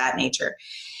things of that nature.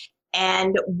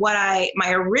 And my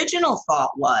original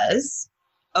thought was,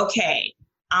 okay,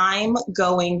 I'm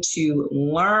going to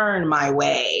learn my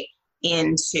way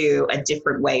into a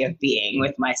different way of being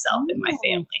with myself and my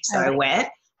family. So I went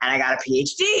and I got a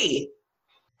PhD.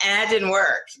 And that didn't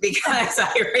work because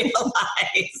I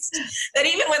realized that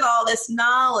even with all this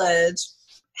knowledge,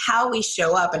 how we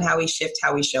show up and how we shift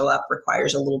how we show up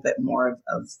requires a little bit more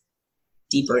of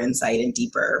deeper insight and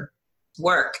deeper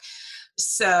work.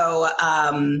 So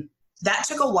that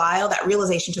took a while. That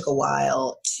realization took a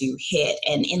while to hit.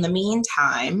 And in the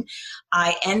meantime,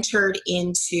 I entered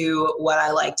into what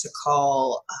I like to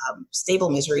call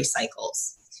stable misery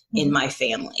cycles in my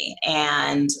family.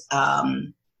 And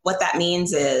what that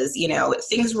means is,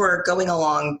 things were going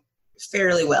along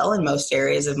fairly well in most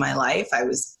areas of my life. I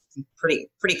was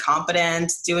pretty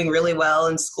competent, doing really well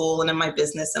in school and in my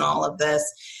business and all of this.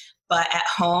 But at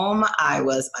home, I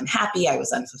was unhappy, I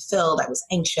was unfulfilled, I was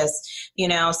anxious,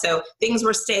 so things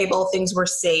were stable, things were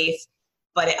safe.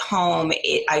 But at home,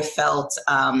 I felt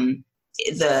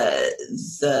the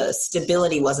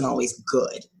stability wasn't always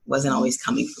good, wasn't always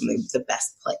coming from the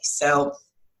best place. So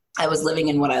I was living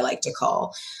in what I like to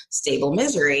call stable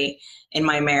misery in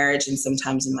my marriage and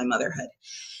sometimes in my motherhood.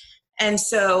 And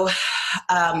so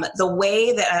the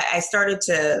way that I started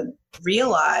to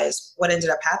realize what ended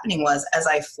up happening was, as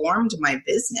I formed my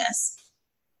business,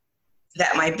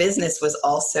 that my business was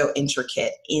also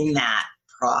intricate in that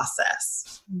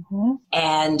process. Mm-hmm.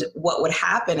 And what would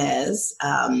happen is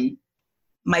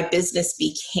my business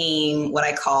became what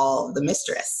I call the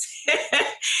mistress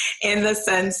in the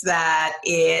sense that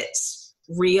it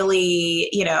really,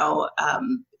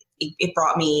 it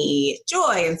brought me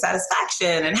joy and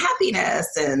satisfaction and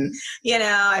happiness. And,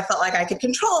 I felt like I could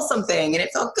control something and it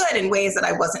felt good in ways that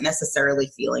I wasn't necessarily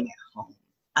feeling at home.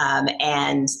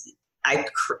 And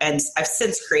I've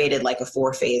since created like a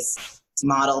 4-phase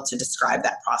model to describe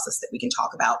that process that we can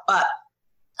talk about. But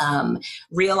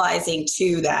realizing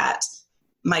too that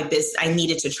I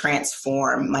needed to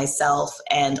transform myself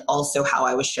and also how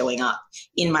I was showing up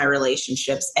in my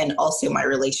relationships and also my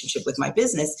relationship with my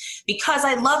business, because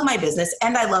I love my business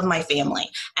and I love my family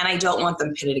and I don't want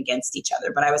them pitted against each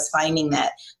other. But I was finding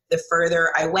that the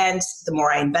further I went, the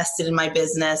more I invested in my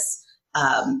business,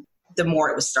 the more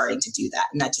it was starting to do that.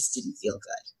 And that just didn't feel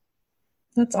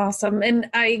good. That's awesome. And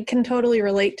I can totally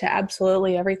relate to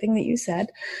absolutely everything that you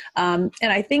said. And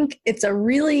I think it's a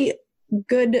really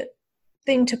good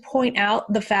thing to point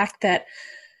out the fact that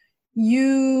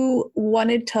you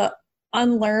wanted to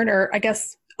unlearn, or I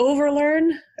guess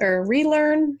overlearn or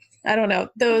relearn. I don't know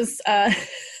those. I'm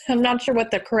not sure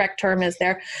what the correct term is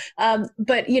there.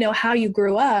 But how you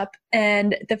grew up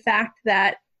and the fact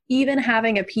that even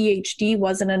having a PhD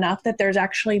wasn't enough, that there's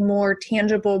actually more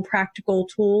tangible, practical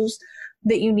tools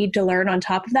that you need to learn on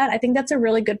top of that. I think that's a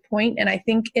really good point. And I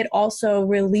think it also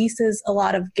releases a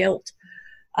lot of guilt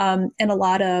and a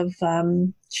lot of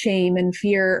shame and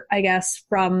fear, I guess,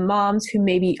 from moms who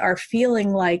maybe are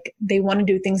feeling like they want to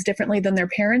do things differently than their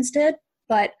parents did,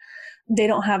 but they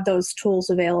don't have those tools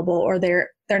available, or they're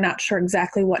not sure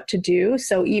exactly what to do.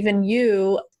 So even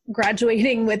you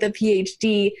graduating with a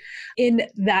PhD in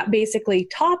that basically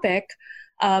topic,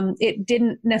 it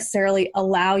didn't necessarily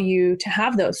allow you to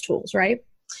have those tools, right?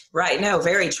 Right. No,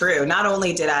 very true. Not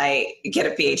only did I get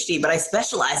a PhD, but I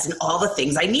specialized in all the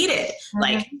things I needed,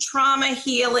 like trauma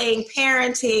healing,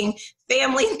 parenting,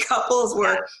 family and couples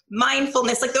work,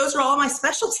 mindfulness. Like those are all my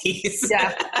specialties.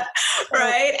 Yeah.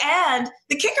 Right. And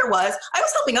the kicker was I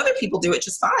was helping other people do it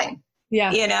just fine.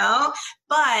 Yeah. You know,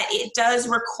 but it does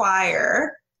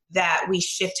require that we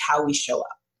shift how we show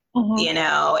up. You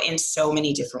know, in so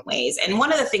many different ways. And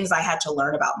one of the things I had to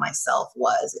learn about myself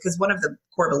was, because one of the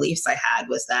core beliefs I had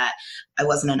was that I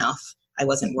wasn't enough, I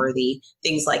wasn't worthy,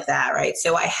 things like that, right?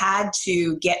 So I had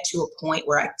to get to a point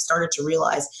where I started to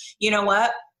realize, you know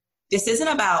what, this isn't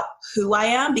about who I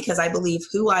am, because I believe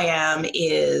who I am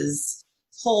is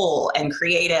whole and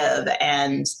creative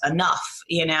and enough,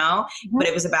 you know, but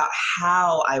it was about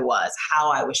how I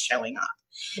was showing up.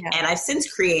 Yeah. And I've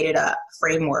since created a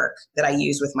framework that I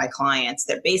use with my clients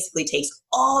that basically takes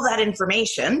all that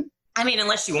information. I mean,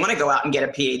 unless you want to go out and get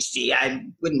a PhD, I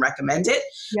wouldn't recommend it.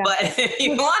 Yeah. But if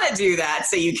you want to do that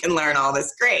so you can learn all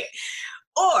this, great.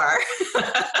 Or,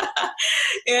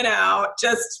 you know,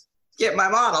 just get my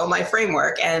model, my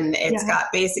framework. And it's got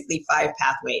basically 5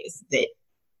 pathways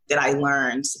that I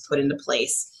learned to put into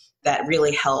place that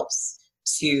really helps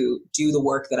to do the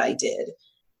work that I did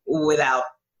without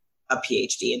a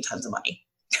PhD and tons of money.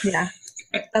 Yeah,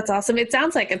 that's awesome. It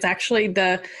sounds like it's actually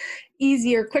the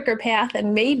easier, quicker path.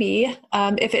 And maybe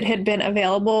if it had been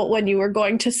available when you were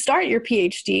going to start your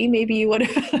PhD, maybe you would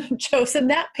have chosen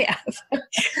that path.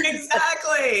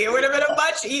 Exactly. It would have been a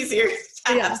much easier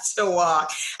path to walk.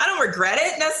 I don't regret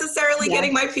it necessarily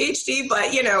getting my PhD,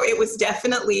 but you know, it was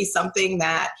definitely something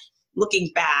that,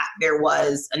 looking back, there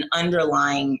was an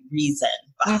underlying reason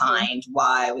behind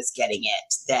why I was getting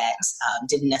it that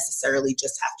didn't necessarily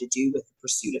just have to do with the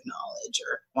pursuit of knowledge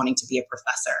or wanting to be a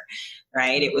professor,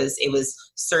 right? It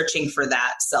was searching for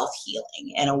that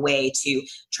self-healing and a way to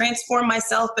transform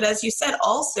myself. But as you said,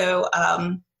 also,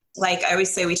 like I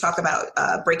always say, we talk about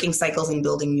breaking cycles and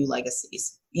building new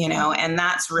legacies, you know, and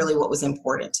that's really what was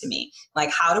important to me. Like,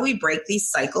 how do we break these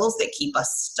cycles that keep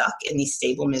us stuck in these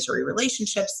stable misery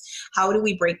relationships? How do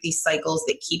we break these cycles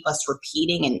that keep us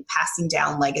repeating and passing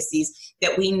down legacies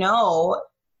that we know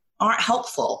aren't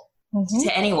helpful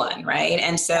to anyone, right?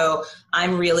 And so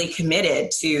I'm really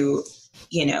committed to,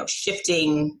 you know,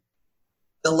 shifting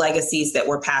the legacies that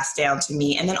were passed down to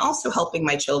me, and then also helping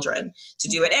my children to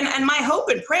do it. And my hope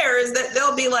and prayer is that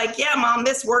they'll be like, yeah, Mom,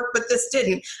 this worked, but this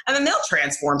didn't. And then they'll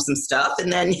transform some stuff,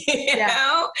 and then, you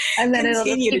know, and then it'll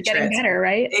keep getting better,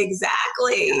 right?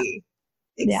 Exactly.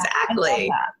 Yeah.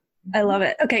 Exactly. I love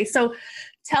it. Okay. So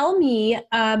tell me,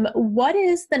 what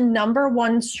is the number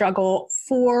one struggle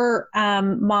for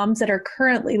moms that are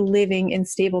currently living in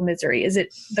stable misery? Is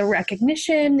it the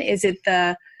recognition? Is it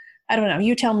I don't know,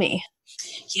 you tell me.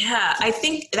 Yeah, I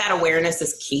think that awareness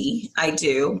is key. I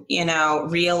do, you know,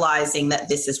 realizing that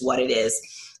this is what it is.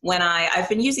 When I've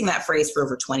been using that phrase for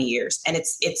over 20 years, and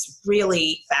it's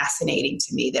really fascinating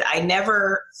to me that I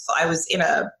was in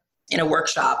a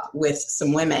workshop with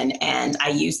some women, and I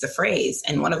used the phrase,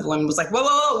 and one of the women was like,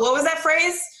 whoa, what was that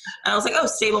phrase? And I was like, oh,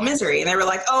 stable misery. And they were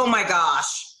like, oh my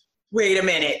gosh, wait a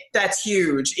minute, that's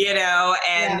huge, you know,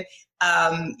 and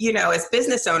you know, as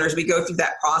business owners, we go through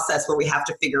that process where we have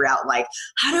to figure out, like,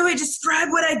 how do I describe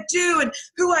what I do and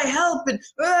who I help and,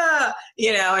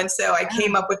 you know, and so I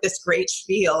came up with this great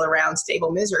spiel around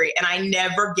stable misery, and I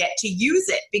never get to use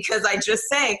it because I just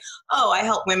say, oh, I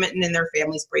help women and their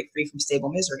families break free from stable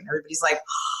misery. And everybody's like,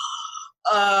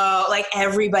 oh, like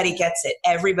everybody gets it.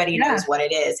 Everybody knows what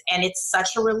it is. And it's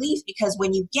such a relief because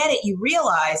when you get it, you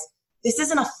realize this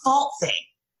isn't a fault thing.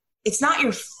 It's not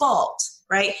your fault.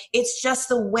 Right? It's just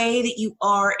the way that you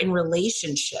are in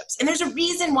relationships. And there's a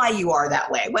reason why you are that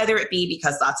way, whether it be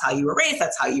because that's how you were raised,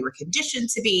 that's how you were conditioned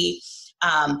to be.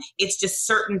 It's just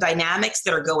certain dynamics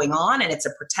that are going on, and it's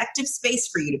a protective space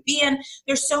for you to be in.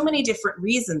 There's so many different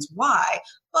reasons why,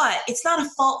 but it's not a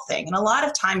fault thing. And a lot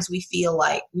of times we feel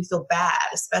bad,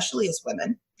 especially as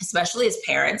women, especially as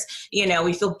parents, you know,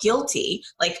 we feel guilty,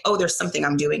 like, oh, there's something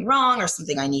I'm doing wrong or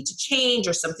something I need to change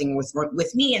or something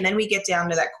with me. And then we get down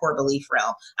to that core belief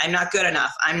realm. I'm not good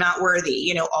enough. I'm not worthy,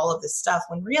 you know, all of this stuff,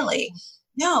 when really,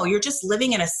 no, you're just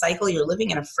living in a cycle. You're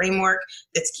living in a framework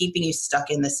that's keeping you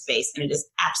stuck in this space. And it is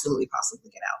absolutely possible to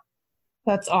get out.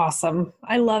 That's awesome.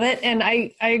 I love it. And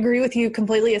I agree with you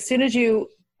completely. As soon as you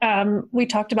we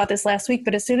talked about this last week,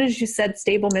 but as soon as you said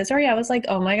stable misery, I was like,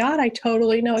 oh my God, I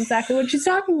totally know exactly what she's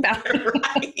talking about.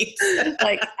 Right.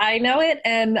 Like, I know it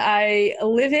and I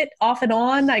live it off and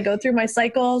on. I go through my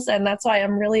cycles, and that's why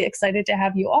I'm really excited to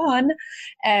have you on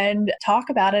and talk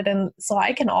about it. And so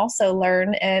I can also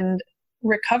learn and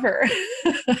recover.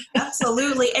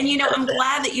 Absolutely. And I'm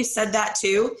glad that you said that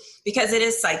too, because it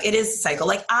is a cycle.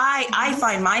 Like I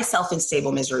find myself in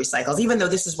stable misery cycles, even though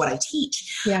this is what I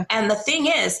teach. Yeah. And the thing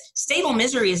is, stable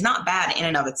misery is not bad in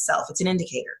and of itself. It's an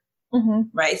indicator.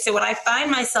 Right. So when I find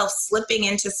myself slipping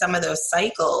into some of those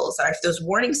cycles, or if those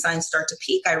warning signs start to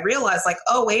peak, I realize like,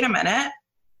 oh, wait a minute,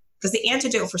 because the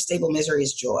antidote for stable misery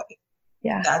is joy.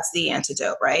 Yeah. That's the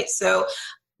antidote. Right. So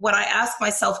when I ask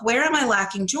myself, where am I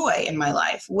lacking joy in my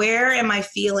life? Where am I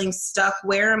feeling stuck?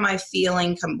 Where am I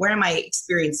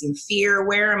experiencing fear?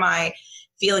 Where am I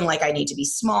feeling like I need to be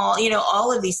small?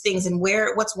 All of these things, and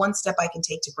what's one step I can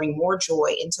take to bring more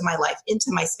joy into my life, into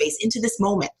my space, into this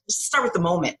moment. Let's just start with the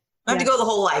moment. Not to go the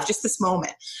whole life, just this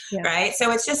moment, right?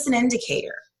 So it's just an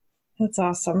indicator. That's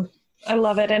awesome. I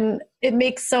love it. And it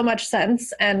makes so much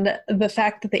sense. And the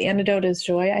fact that the antidote is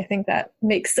joy, I think that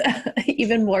makes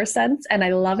even more sense. And I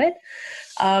love it.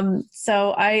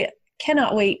 So I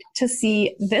cannot wait to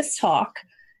see this talk.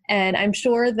 And I'm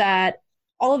sure that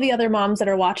all of the other moms that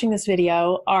are watching this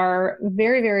video are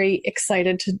very, very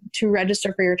excited to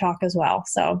register for your talk as well.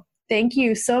 So thank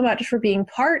you so much for being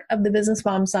part of the Business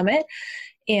Mom Summit,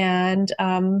 and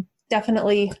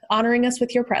definitely honoring us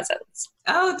with your presence.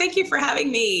 Oh, thank you for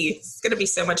having me. It's going to be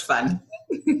so much fun.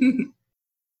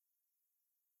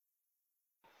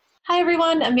 Hi,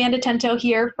 everyone. Amanda Tento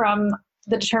here from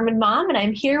The Determined Mom, and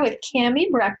I'm here with Cami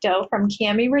Brecto from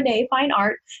Cami Renee Fine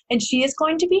Art, and she is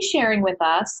going to be sharing with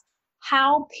us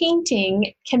how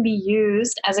painting can be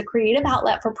used as a creative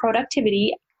outlet for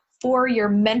productivity for your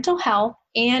mental health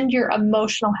and your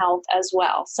emotional health as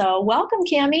well. So welcome,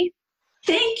 Cami.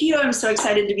 Thank you. I'm so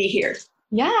excited to be here.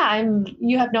 Yeah,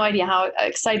 you have no idea how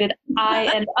excited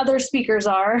I and other speakers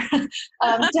are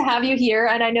to have you here.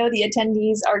 And I know the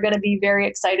attendees are going to be very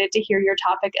excited to hear your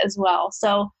topic as well.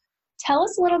 So tell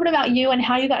us a little bit about you and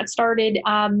how you got started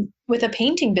with a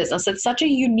painting business. It's such a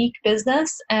unique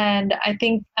business. And I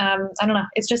think, I don't know,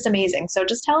 it's just amazing. So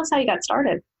just tell us how you got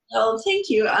started. Oh, thank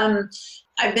you.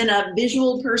 I've been a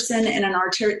visual person and an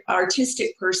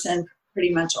artistic person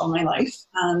pretty much all my life.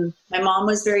 My mom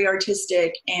was very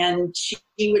artistic, and she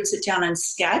would sit down and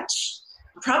sketch,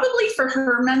 probably for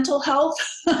her mental health.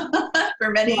 For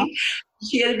many,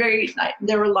 she had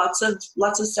there were lots of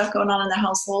stuff going on in the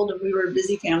household, and we were a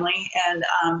busy family. And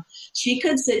she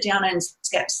could sit down and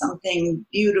sketch something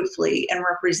beautifully and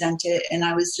represent it. And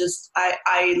I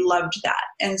loved that.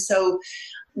 And so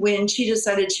when she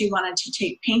decided she wanted to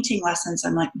take painting lessons,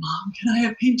 I'm like, Mom, can I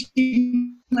have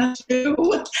painting lessons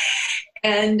too?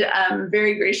 And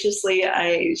very graciously,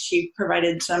 she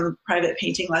provided some private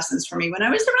painting lessons for me when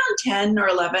I was around 10 or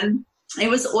 11. It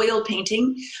was oil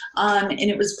painting, and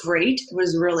it was great. It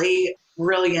was really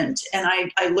brilliant. And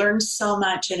I learned so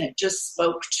much, and it just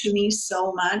spoke to me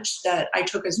so much that I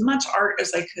took as much art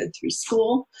as I could through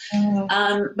school.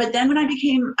 But then when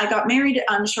I got married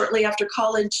shortly after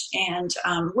college and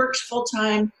worked full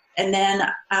time. And then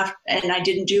and I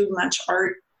didn't do much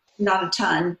art, not a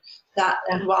ton.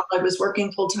 And while I was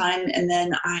working full time, and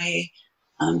then I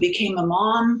became a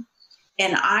mom,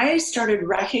 and I started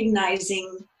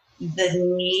recognizing the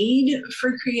need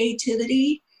for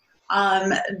creativity,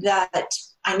 that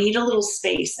I need a little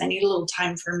space, I need a little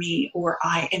time for me, or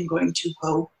I am going to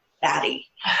go batty.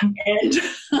 And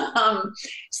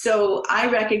so I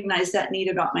recognized that need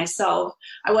about myself.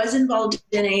 I was involved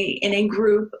in a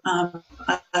group, a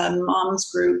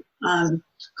mom's group,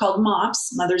 called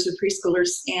MOPS, Mothers of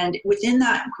Preschoolers. And within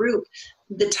that group,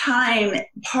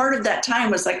 part of that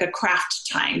time was like a craft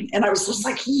time. And I was just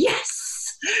like,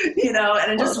 yes, and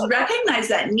I just recognized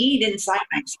that need inside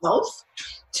myself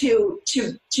to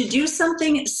do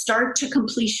something, start to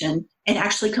completion, and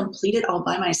actually complete it all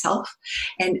by myself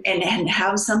and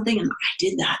have something. And I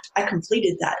did that. I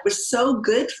completed that. It was so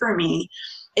good for me.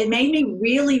 It made me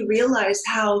really realize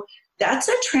how that's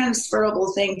a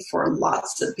transferable thing for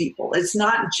lots of people.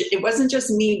 It wasn't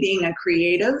just me being a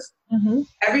creative. Mm-hmm.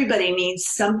 Everybody needs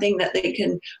something that they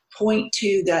can point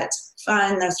to that's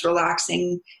fun, that's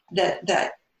relaxing,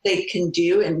 that they can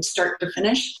do and start to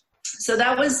finish. So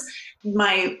that was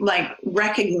my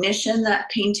recognition that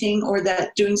painting or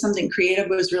that doing something creative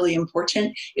was really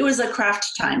important. It was a craft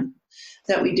time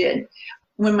that we did.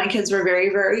 When my kids were very,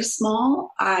 very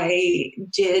small, I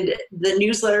did the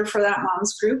newsletter for that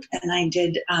mom's group, and I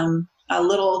did a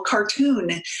little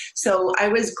cartoon. So I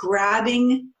was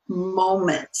grabbing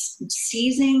moments,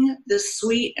 seizing the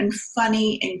sweet and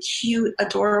funny and cute,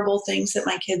 adorable things that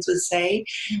my kids would say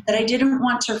that I didn't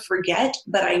want to forget,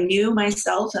 but I knew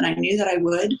myself and I knew that I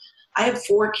would. I have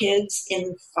 4 kids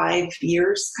in 5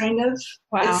 years, kind of.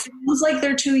 Wow. It sounds like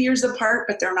they're 2 years apart,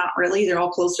 but they're not really. They're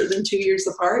all closer than 2 years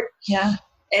apart. Yeah.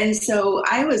 And so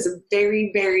I was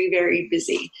very, very, very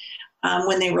busy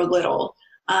when they were little.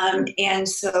 And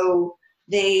so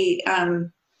they,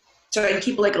 so I'd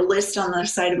keep like a list on the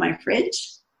side of my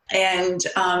fridge, and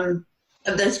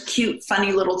of those cute,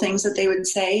 funny little things that they would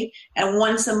say. And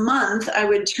once a month, I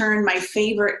would turn my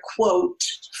favorite quote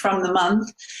from the month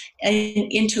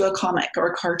into a comic or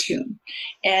a cartoon.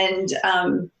 And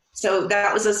so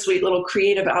that was a sweet little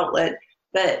creative outlet,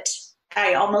 but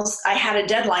I had a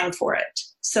deadline for it.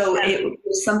 So it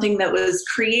was something that was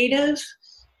creative.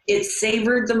 It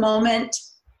savored the moment.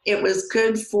 It was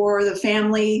good for the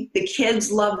family. The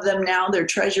kids love them now. They're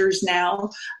treasures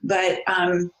now. But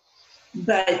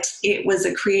it was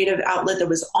a creative outlet that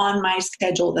was on my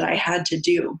schedule that I had to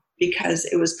do because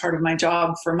it was part of my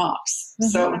job for MOPS. Mm-hmm.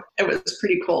 So it was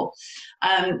pretty cool.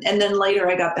 And then later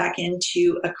I got back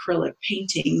into acrylic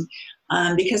painting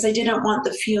because I didn't want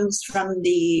the fumes from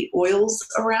the oils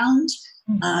around.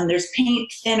 Mm-hmm. There's paint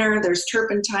thinner, there's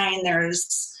turpentine,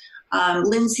 there's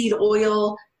linseed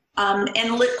oil.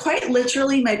 And quite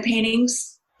literally my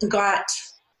paintings got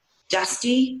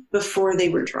dusty before they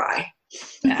were dry.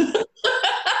 Yeah.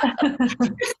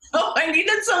 So I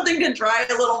needed something to dry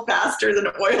a little faster than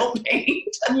oil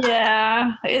paint.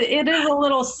 Yeah, it is a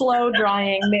little slow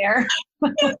drying there.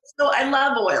 So I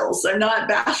love oils. I'm not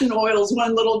bashing oils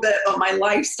one little bit, but my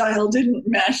lifestyle didn't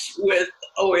mesh with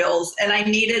oils. And I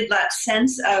needed that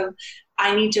sense of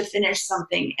I need to finish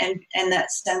something and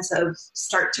that sense of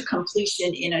start to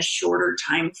completion in a shorter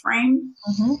time frame.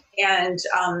 Mm-hmm. And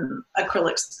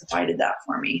acrylics provided that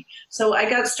for me. So I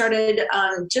got started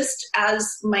just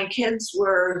as my kids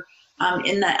were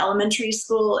in the elementary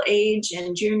school age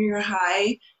and junior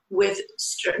high with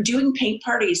doing paint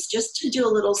parties just to do a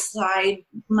little side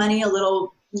money, a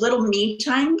little me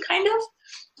time kind of,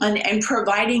 and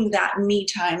providing that me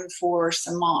time for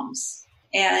some moms.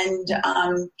 And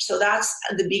so that's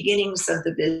the beginnings of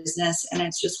the business, and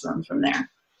it's just grown from there.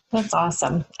 That's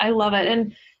awesome. I love it.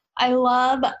 And I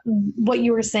love what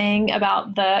you were saying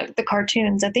about the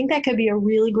cartoons. I think that could be a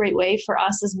really great way for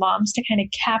us as moms to kind of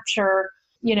capture,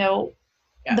 yes,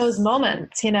 those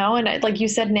moments, and like you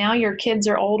said, now your kids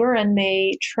are older and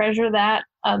they treasure that,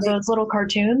 those little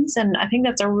cartoons. And I think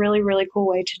that's a really, really cool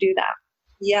way to do that.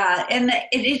 Yeah. And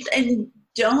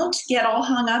don't get all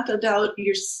hung up about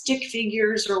your stick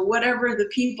figures or whatever the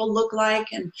people look like.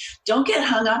 And don't get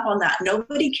hung up on that.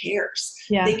 Nobody cares.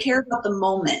 Yeah. They care about the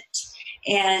moment.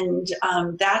 And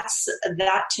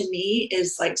that to me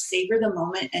is like savor the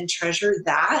moment and treasure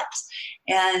that.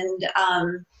 And,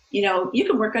 you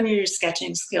can work on your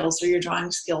sketching skills or your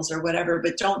drawing skills or whatever,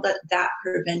 but don't let that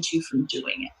prevent you from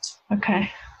doing it. Okay.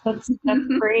 That's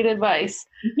great advice.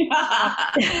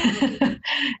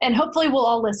 And hopefully we'll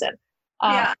all listen.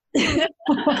 Yeah.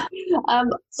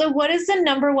 So what is the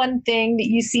number one thing that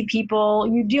you see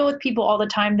you deal with people all the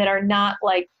time that are not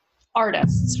like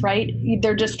artists, right?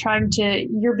 They're just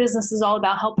your business is all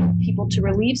about helping people to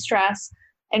relieve stress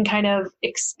and kind of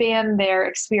expand their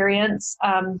experience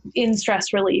in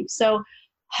stress relief. So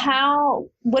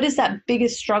what is that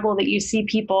biggest struggle that you see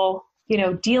people,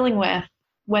 dealing with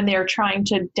when they're trying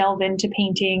to delve into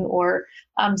painting or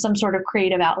some sort of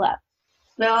creative outlet?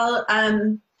 Well,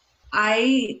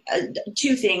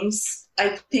 two things.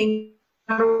 I think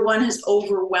number one is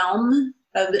overwhelm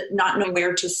of not knowing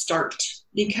where to start,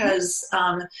 because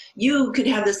you could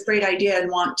have this great idea and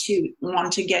want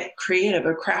to get creative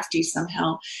or crafty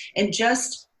somehow, and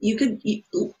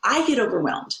I get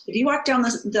overwhelmed. If you walk down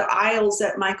the aisles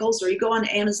at Michael's or you go on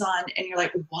Amazon and you're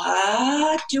like,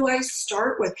 what do I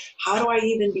start with? How do I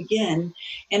even begin?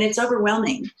 And it's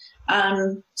overwhelming.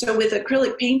 So with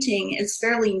acrylic painting, it's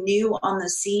fairly new on the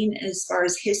scene as far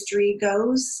as history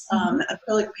goes.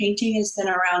 Acrylic painting has been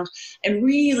around and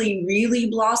really, really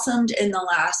blossomed in the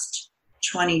last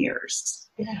 20 years.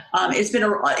 Yeah. It's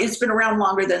been around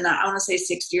longer than that. I want to say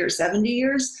 60 or 70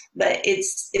 years, but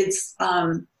it's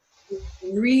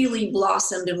really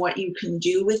blossomed in what you can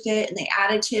do with it and the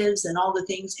additives and all the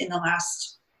things in the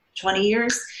last 20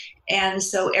 years. And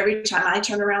so every time I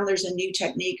turn around, there's a new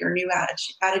technique or new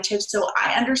additive. So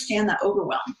I understand that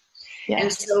overwhelm. Yes.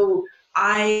 And so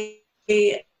I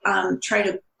try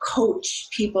to coach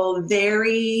people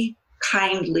very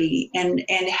kindly and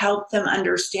help them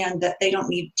understand that they don't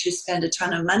need to spend a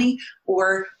ton of money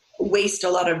or waste a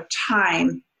lot of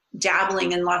time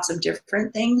dabbling in lots of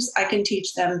different things. I can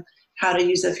teach them how to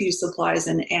use a few supplies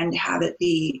and have it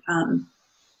be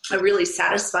a really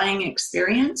satisfying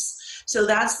experience. So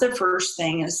that's the first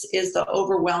thing is the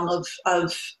overwhelm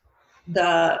of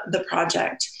the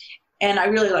project. And I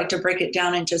really like to break it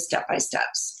down into step by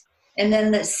steps. And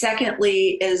then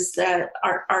secondly is that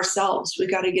ourselves, we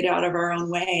got to get out of our own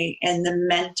way and the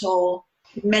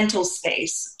mental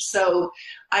space. So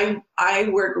I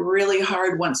work really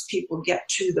hard once people get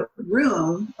to the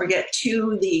room or get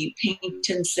to the paint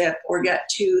and sip or get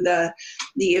to the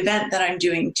event that I'm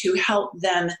doing to help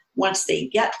them once they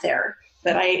get there.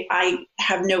 But I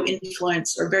have no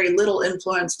influence or very little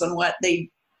influence on what they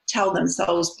tell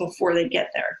themselves before they get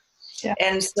there. Yeah.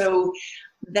 And so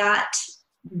that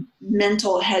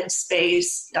mental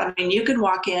headspace, I mean, you can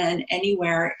walk in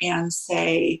anywhere and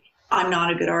say, I'm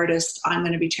not a good artist. I'm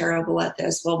going to be terrible at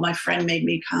this. Well, my friend made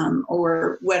me come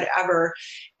or whatever.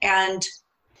 And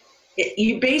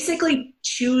you basically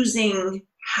choosing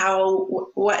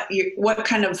what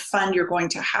kind of fun you're going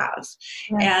to have.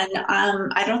 Right. And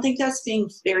I don't think that's being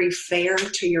very fair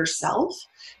to yourself.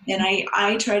 And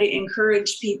I try to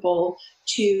encourage people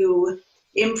to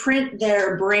imprint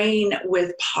their brain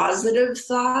with positive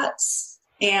thoughts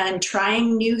and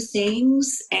trying new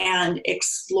things and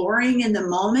exploring in the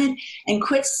moment and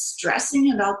quit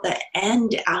stressing about the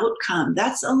end outcome.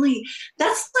 That's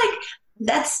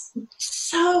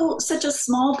such a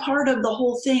small part of the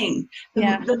whole thing.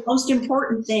 The most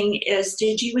important thing is,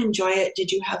 did you enjoy it?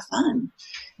 Did you have fun?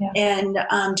 Yeah.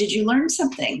 And did you learn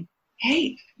something?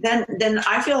 Hey, then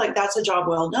I feel like that's a job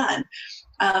well done.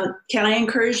 Can I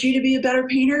encourage you to be a better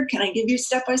painter? Can I give you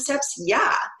step-by-steps?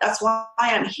 Yeah, that's why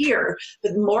I'm here.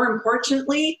 But more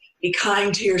importantly, be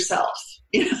kind to yourself.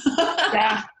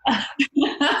 Yeah.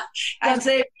 I'd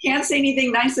say if you can't say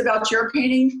anything nice about your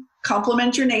painting,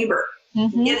 compliment your neighbor.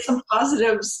 Mm-hmm. Get some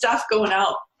positive stuff going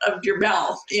out of your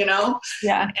mouth,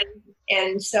 Yeah.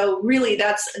 And so really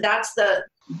that's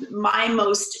my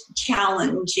most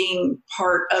challenging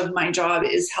part of my job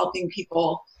is helping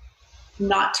people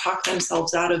not talk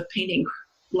themselves out of painting,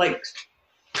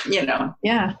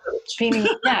 Yeah. Painting.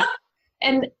 Yeah.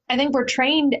 And I think we're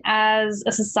trained as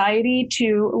a society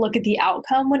to look at the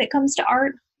outcome when it comes to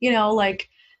art. You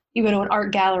go to an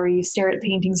art gallery, you stare at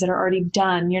paintings that are already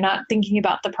done. You're not thinking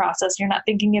about the process. You're not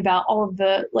thinking about all of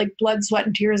the blood, sweat,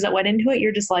 and tears that went into it.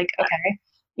 You're just like, okay,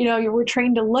 we're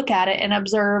trained to look at it and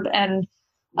observe and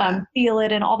feel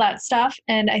it and all that stuff.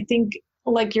 And I think,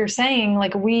 like you're saying,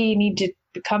 we need to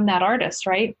become that artist,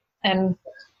 right? And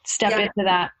step into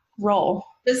that role.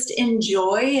 Just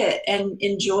enjoy it and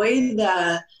enjoy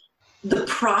the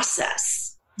process.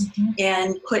 Mm-hmm.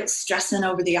 And quit stressing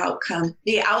over the outcome.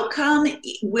 The outcome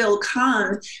will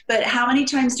come, but how many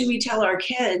times do we tell our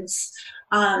kids,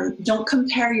 don't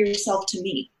compare yourself to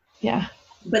me? Yeah.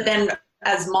 But then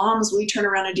as moms, we turn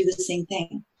around and do the same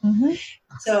thing. Mm-hmm.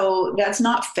 So that's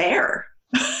not fair.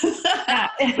 Yeah,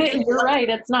 you're right.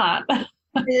 It's not.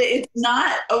 It's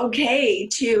not okay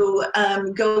to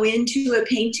go into a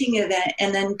painting event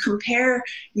and then compare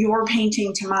your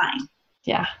painting to mine.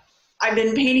 Yeah. I've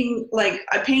been painting, I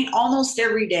paint almost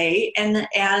every day and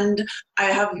I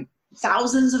have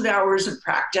thousands of hours of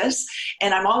practice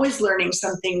and I'm always learning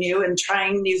something new and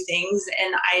trying new things.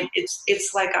 And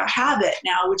it's like a habit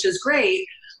now, which is great,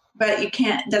 but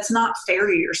that's not fair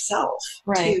to yourself,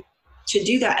 right, to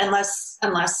do that unless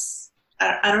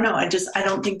I don't know. I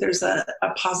don't think there's a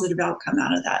positive outcome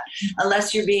out of that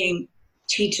unless you're being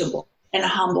teachable and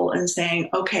humble and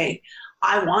saying, okay,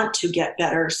 I want to get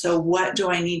better. So what do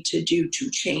I need to do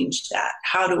to change that?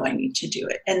 How do I need to do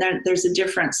it? And there's a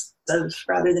difference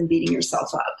rather than beating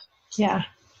yourself up. Yeah,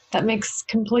 that makes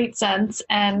complete sense.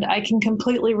 And I can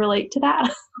completely relate to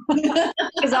that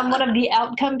because I'm one of the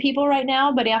outcome people right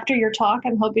now. But after your talk,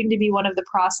 I'm hoping to be one of the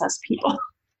process people.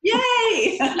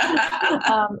 Yay!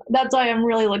 That's why I'm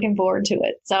really looking forward to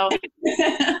it. So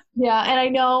yeah, and I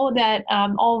know that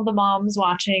all of the moms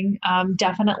watching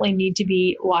definitely need to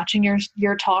be watching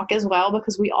your talk as well,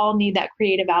 because we all need that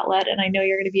creative outlet. And I know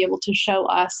you're going to be able to show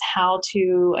us how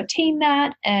to attain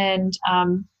that. And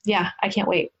yeah, I can't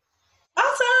wait.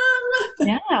 Awesome!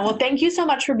 Yeah, well, thank you so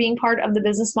much for being part of the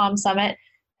Business Mom Summit.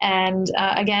 And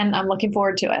again, I'm looking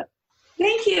forward to it.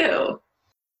 Thank you.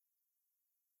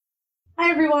 Hi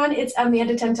everyone, it's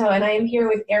Amanda Tento and I am here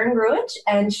with Erin Gruich,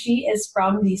 and she is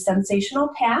from the Sensational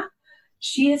Path.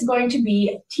 She is going to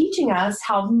be teaching us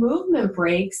how movement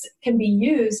breaks can be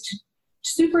used to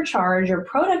supercharge your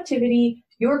productivity,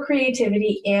 your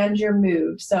creativity, and your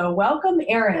mood. So welcome,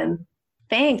 Erin.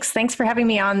 Thanks for having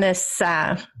me on this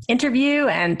interview,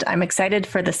 and I'm excited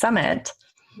for the summit.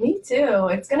 Me too.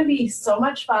 It's going to be so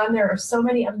much fun. There are so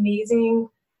many amazing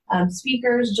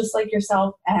speakers just like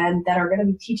yourself, and that are going to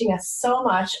be teaching us so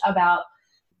much about,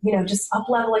 just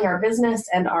up-leveling our business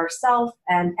and ourself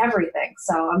and everything.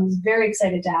 So I'm very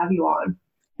excited to have you on.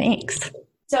 Thanks.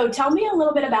 So tell me a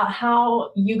little bit about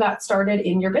how you got started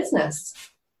in your business.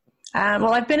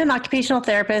 Well, I've been an occupational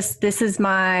therapist. This is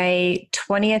my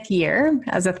 20th year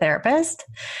as a therapist.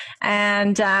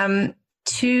 And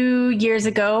 2 years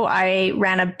ago, I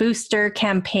ran a booster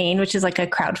campaign, which is like a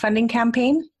crowdfunding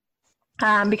campaign,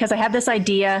 because I had this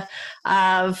idea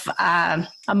of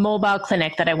a mobile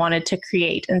clinic that I wanted to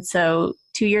create. And so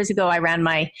 2 years ago, I ran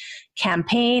my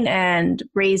campaign and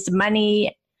raised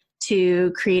money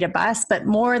to create a bus. But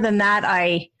more than that,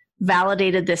 I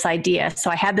validated this idea. So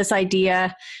I had this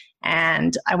idea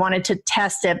and I wanted to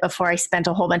test it before I spent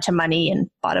a whole bunch of money and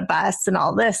bought a bus and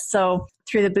all this. So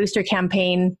through the booster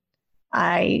campaign,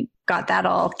 I got that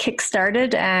all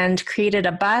kickstarted and created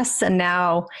a bus, and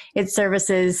now it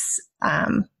services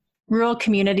rural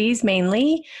communities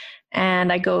mainly.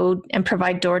 And I go and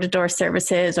provide door-to-door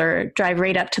services or drive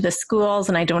right up to the schools,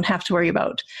 and I don't have to worry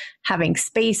about having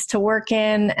space to work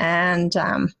in. And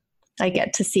I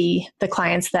get to see the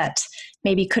clients that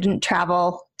maybe couldn't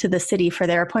travel to the city for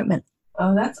their appointment.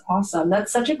 Oh, that's awesome.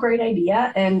 That's such a great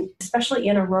idea. And especially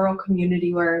in a rural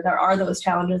community where there are those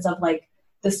challenges of like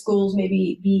the schools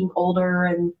maybe being older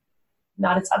and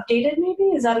not as updated, maybe?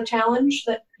 Is that a challenge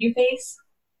that you face?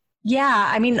 Yeah,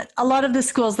 I mean, a lot of the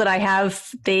schools that I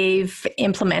have, they've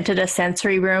implemented a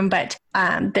sensory room, but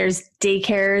there's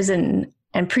daycares and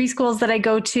preschools that I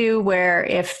go to where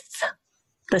if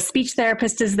the speech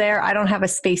therapist is there, I don't have a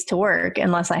space to work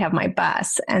unless I have my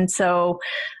bus. And so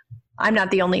I'm not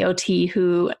the only OT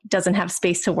who doesn't have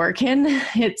space to work in.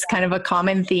 It's kind of a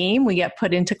common theme. We get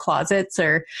put into closets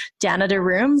or janitor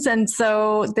rooms. And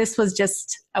so this was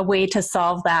just a way to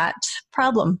solve that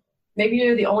problem. Maybe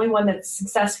you're the only one that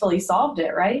successfully solved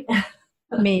it, right?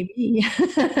 Maybe.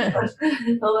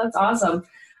 Well, that's awesome.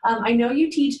 I know you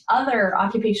teach other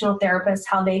occupational therapists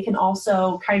how they can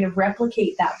also kind of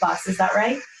replicate that bus. Is that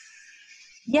right?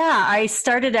 Yeah, I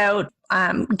started out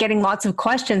getting lots of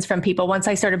questions from people. Once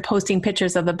I started posting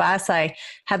pictures of the bus, I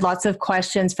had lots of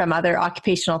questions from other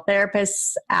occupational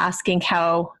therapists asking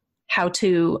how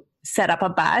to set up a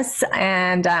bus.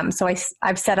 And so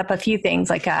I've set up a few things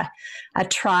like a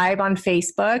tribe on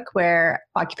Facebook where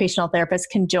occupational therapists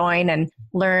can join and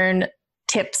learn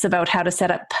tips about how to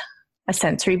set up a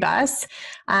sensory bus.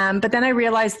 But then I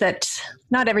realized that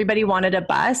not everybody wanted a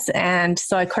bus. And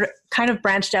so I kind of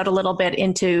branched out a little bit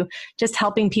into just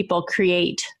helping people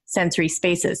create sensory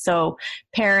spaces. So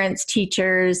parents,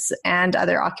 teachers, and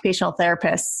other occupational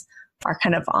therapists are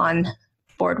kind of on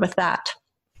board with that.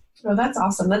 Oh, that's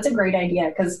awesome. That's a great idea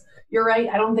because you're right.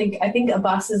 I think a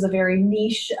bus is a very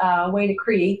niche way to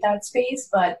create that space,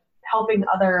 but helping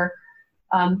other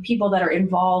people that are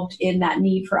involved in that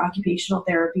need for occupational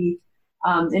therapy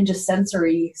and just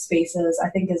sensory spaces, I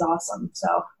think is awesome. So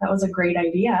that was a great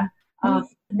idea.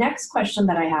 Next question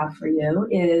that I have for you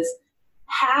is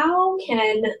how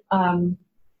can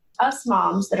us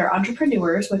moms that are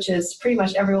entrepreneurs, which is pretty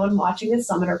much everyone watching this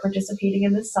summit or participating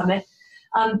in this summit,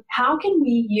 how can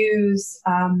we use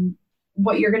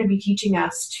what you're going to be teaching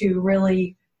us to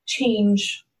really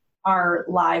change our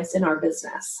lives in our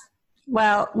business?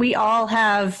 Well, we all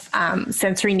have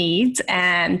sensory needs.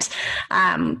 And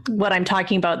what I'm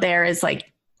talking about there is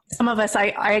like some of us,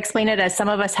 I explain it as some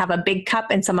of us have a big cup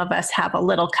and some of us have a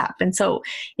little cup. And so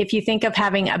if you think of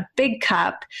having a big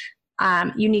cup,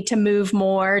 you need to move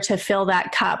more to fill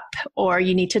that cup, or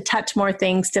you need to touch more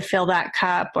things to fill that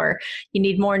cup, or you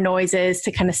need more noises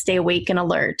to kind of stay awake and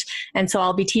alert. And so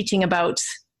I'll be teaching about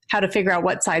how to figure out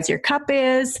what size your cup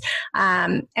is,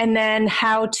 and then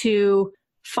how to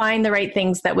find the right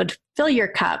things that would fill your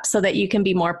cup so that you can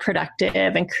be more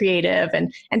productive and creative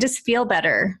and just feel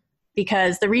better.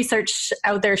 Because the research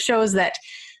out there shows that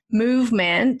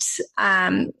movement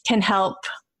can help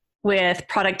with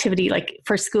productivity, like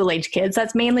for school age kids.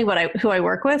 That's mainly who I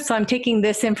work with. So I'm taking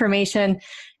this information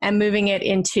and moving it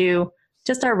into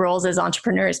just our roles as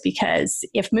entrepreneurs, because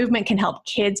if movement can help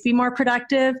kids be more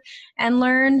productive and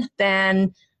learn,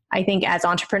 then I think as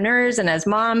entrepreneurs and as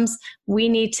moms, we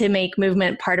need to make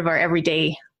movement part of our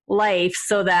everyday life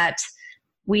so that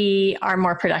we are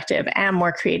more productive and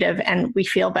more creative and we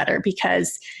feel better.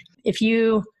 Because if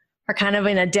you are kind of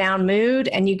in a down mood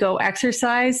and you go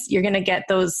exercise, you're going to get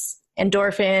those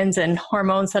endorphins and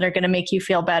hormones that are going to make you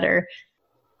feel better.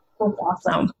 That's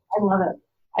awesome. I love it.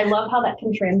 I love how that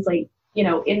can translate,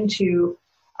 into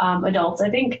adults. I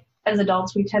think as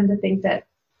adults, we tend to think that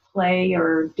play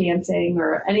or dancing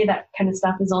or any of that kind of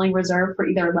stuff is only reserved for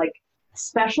either like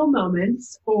special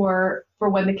moments or for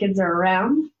when the kids are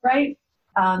around, right?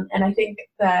 And I think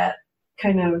that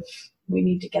kind of we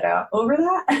need to get over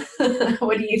that.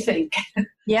 What do you think?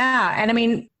 Yeah. And I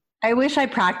mean, I wish I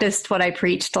practiced what I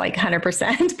preached like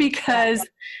 100% because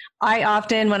I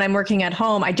often, when I'm working at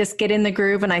home, I just get in the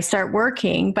groove and I start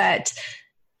working. But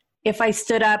if I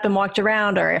stood up and walked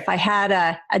around, or if I had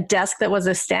a desk that was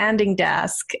a standing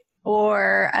desk,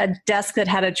 or a desk that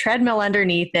had a treadmill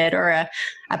underneath it, or a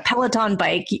Peloton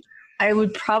bike, I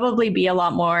would probably be a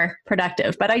lot more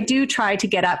productive. But I do try to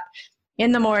get up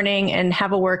in the morning and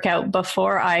have a workout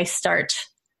before I start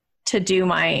to do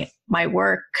my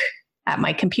work at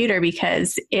my computer,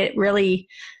 because it really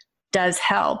does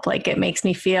help. Like, it makes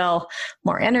me feel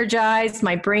more energized.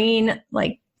 My brain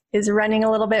is running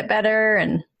a little bit better,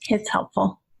 and it's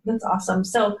helpful. That's awesome.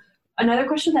 So another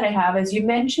question that I have is, you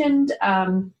mentioned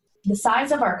the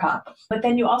size of our cup, but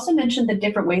then you also mentioned the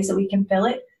different ways that we can fill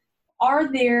it.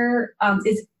 Are there,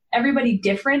 is everybody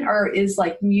different, or is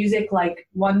like music like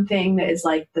one thing that is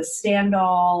like the stand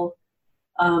all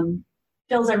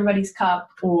fills everybody's cup,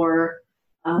 or?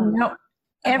 No,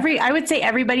 I would say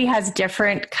everybody has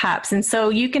different cups. And so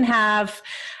you can have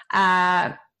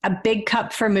a big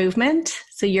cup for movement.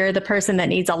 So you're the person that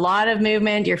needs a lot of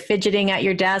movement. You're fidgeting at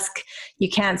your desk. You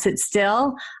can't sit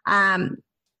still.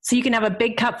 So you can have a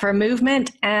big cup for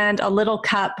movement and a little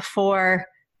cup for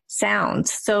sound.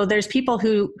 So there's people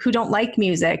who don't like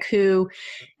music,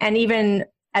 and even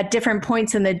at different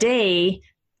points in the day,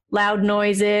 loud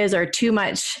noises or too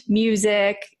much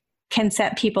music can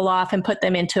set people off and put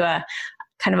them into a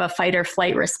kind of a fight or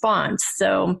flight response.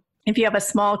 So if you have a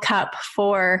small cup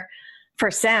for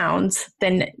sounds,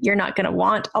 then you're not going to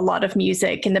want a lot of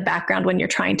music in the background when you're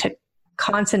trying to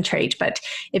concentrate. But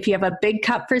if you have a big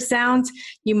cup for sounds,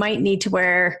 you might need to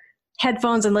wear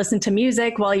headphones and listen to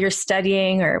music while you're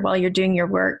studying or while you're doing your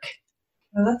work.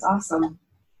 Oh, that's awesome.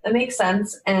 That makes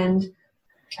sense. And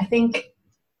I think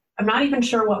I'm not even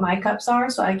sure what my cups are,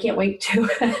 so I can't wait to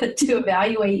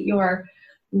evaluate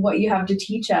what you have to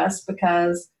teach us,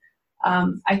 because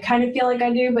I kind of feel like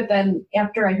I do, but then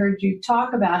after I heard you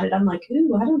talk about it, I'm like,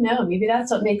 ooh, I don't know. Maybe that's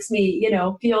what makes me,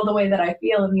 feel the way that I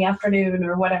feel in the afternoon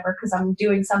or whatever, because I'm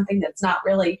doing something that's not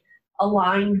really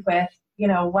aligned with,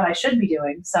 what I should be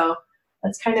doing. So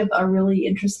that's kind of a really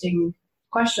interesting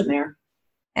question there.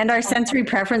 And our sensory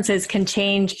preferences can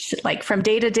change from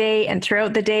day to day and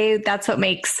throughout the day. That's what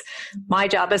makes my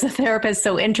job as a therapist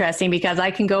so interesting, because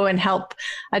I can go and help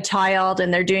a child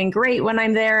and they're doing great when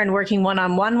I'm there and working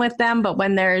one-on-one with them. But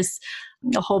when there's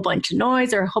a whole bunch of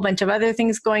noise or a whole bunch of other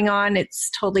things going on, it's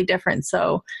totally different.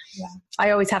 So yeah. I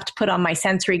always have to put on my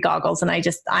sensory goggles, and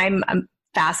I'm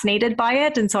fascinated by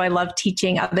it. And so I love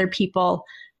teaching other people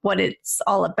what it's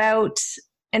all about.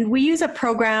 And we use a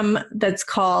program that's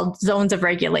called Zones of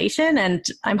Regulation, and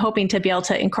I'm hoping to be able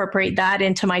to incorporate that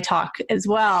into my talk as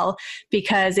well,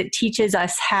 because it teaches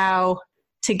us how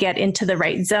to get into the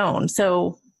right zone.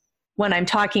 So when I'm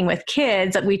talking with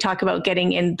kids, we talk about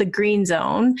getting in the green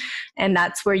zone, and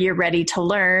that's where you're ready to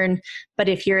learn. But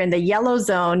if you're in the yellow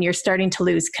zone, you're starting to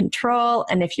lose control.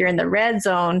 And if you're in the red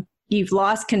zone, you've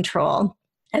lost control.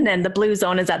 And then the blue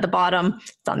zone is at the bottom,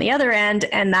 it's on the other end,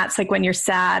 and that's like when you're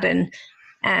sad and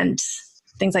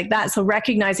things like that. So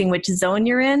recognizing which zone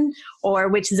you're in or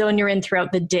which zone you're in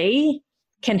throughout the day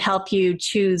can help you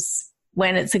choose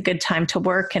when it's a good time to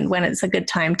work and when it's a good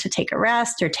time to take a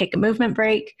rest or take a movement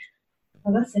break.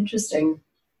 Well, that's interesting.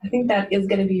 I think that is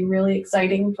going to be really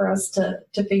exciting for us to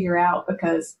figure out,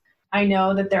 because I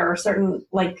know that there are certain,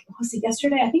 was it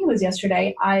yesterday? I think it was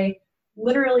yesterday. I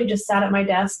literally just sat at my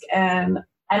desk, and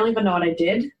I don't even know what I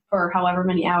did for however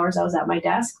many hours I was at my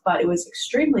desk, but it was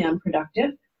extremely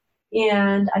unproductive.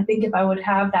 And I think if I would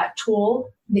have that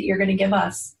tool that you're going to give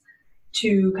us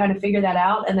to kind of figure that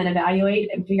out and then evaluate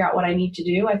and figure out what I need to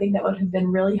do, I think that would have been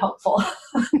really helpful.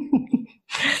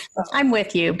 So. I'm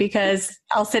with you, because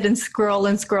I'll sit and scroll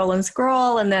and scroll and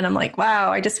scroll. And then I'm like,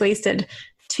 wow, I just wasted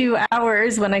 2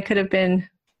 hours when I could have been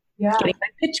getting my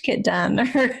pitch kit done.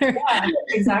 Yeah,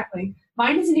 exactly.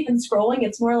 Mine isn't even scrolling.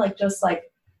 It's more like just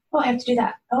oh, I have to do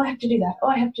that. Oh, I have to do that. Oh,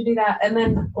 I have to do that. And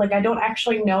then I don't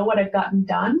actually know what I've gotten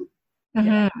done. Did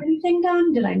I get anything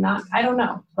done? Did I not? I don't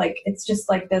know. It's just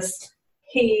this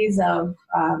haze of,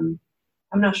 I'm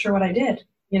not sure what I did,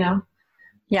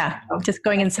 Yeah. Just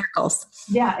going in circles.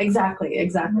 Yeah,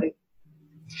 exactly.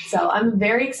 So I'm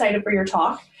very excited for your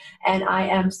talk, and I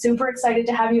am super excited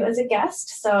to have you as a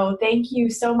guest. So thank you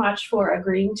so much for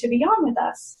agreeing to be on with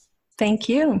us. Thank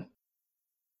you.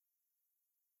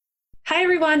 Hi,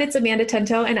 everyone. It's Amanda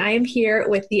Tento, and I am here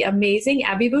with the amazing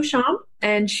Abby Beauchamp,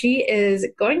 and she is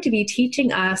going to be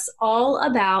teaching us all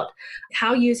about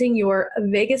how using your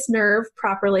vagus nerve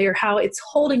properly, or how it's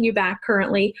holding you back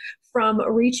currently from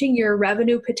reaching your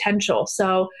revenue potential.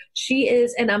 So she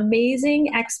is an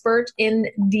amazing expert in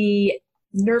the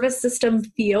nervous system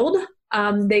field.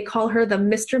 They call her the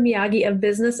Mr. Miyagi of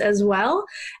business as well.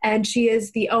 And she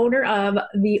is the owner of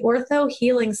the Ortho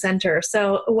Healing Center.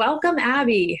 So welcome,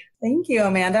 Abby. Thank you,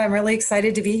 Amanda. I'm really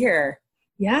excited to be here.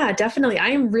 Yeah, definitely. I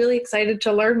am really excited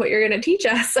to learn what you're going to teach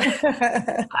us.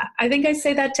 I think I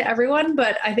say that to everyone,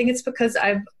 but I think it's because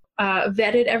I've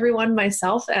vetted everyone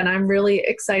myself, and I'm really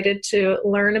excited to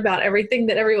learn about everything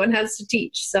that everyone has to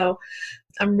teach. So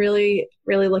I'm really,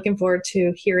 really looking forward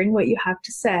to hearing what you have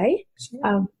to say.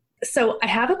 Sure. So I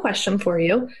have a question for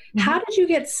you. Mm-hmm. How did you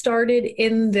get started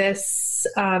in this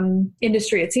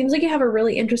industry? It seems like you have a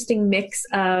really interesting mix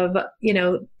of,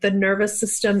 the nervous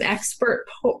system expert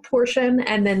portion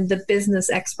and then the business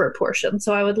expert portion.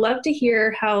 So I would love to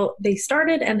hear how they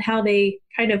started and how they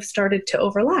kind of started to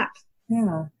overlap.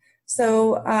 Yeah.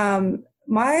 So I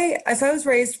was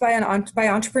raised by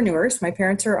entrepreneurs. My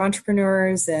parents are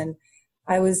entrepreneurs, and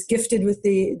I was gifted with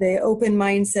the open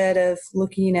mindset of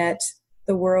looking at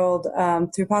the world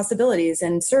through possibilities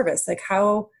and service. That's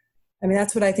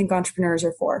what I think entrepreneurs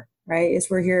are for, right? Is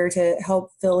we're here to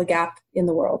help fill a gap in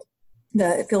the world,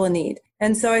 fill a need.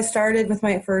 And so I started with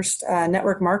my first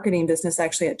network marketing business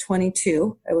actually at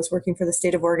 22. I was working for the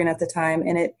state of Oregon at the time,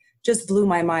 and it just blew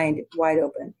my mind wide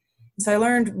open. And so I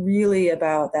learned really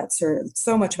about that,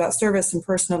 so much about service and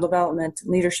personal development,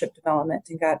 and leadership development,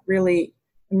 and got really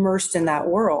immersed in that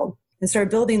world. And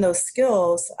started building those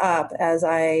skills up as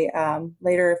I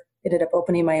later ended up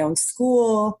opening my own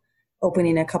school,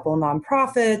 opening a couple of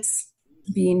nonprofits,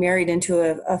 being married into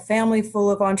a family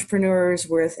full of entrepreneurs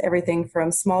with everything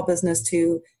from small business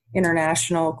to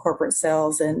international corporate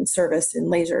sales and service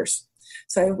and lasers.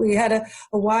 So we had a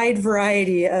wide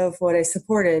variety of what I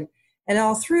supported. And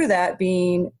all through that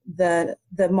being the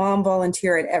mom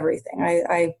volunteer at everything.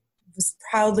 I was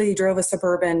proudly drove a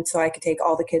Suburban so I could take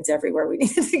all the kids everywhere we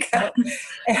needed to go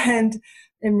and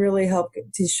really help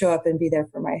to show up and be there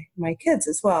for my kids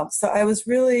as well. So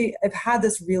I've had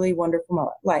this really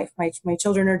wonderful life. My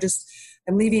children are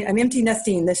I'm empty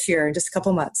nesting this year in just a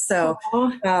couple months. So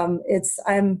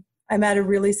I'm at a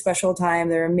really special time.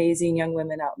 They're amazing young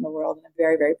women out in the world, and I'm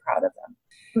very, very proud of them.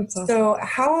 Awesome. So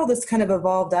how all this kind of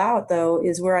evolved out, though,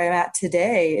 is where I'm at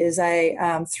today. Is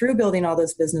I, through building all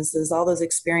those businesses, all those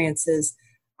experiences,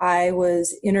 I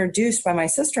was introduced by my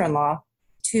sister-in-law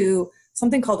to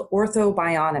something called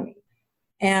orthobionomy.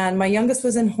 And my youngest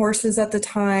was in horses at the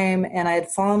time, and I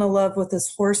had fallen in love with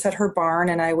this horse at her barn,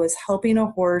 and I was helping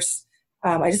a horse.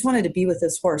 I just wanted to be with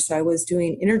this horse. So I was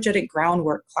doing energetic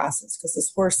groundwork classes because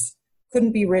this horse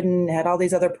couldn't be ridden, had all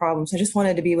these other problems. I just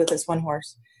wanted to be with this one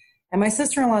horse. And my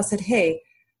sister-in-law said, "Hey,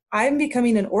 I'm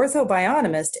becoming an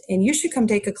orthobionomist, and you should come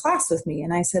take a class with me."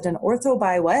 And I said, "An ortho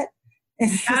by what?" And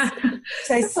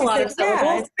that's a lot of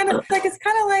syllables. It's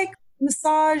kind of like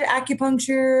massage,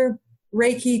 acupuncture,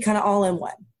 Reiki, kind of all in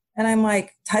one. And I'm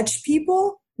like, touch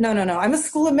people? No. I'm a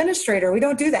school administrator. We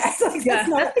don't do that.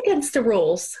 That's against the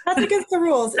rules. That's against the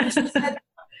rules. And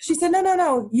she said,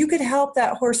 no. You could help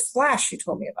that horse Splash she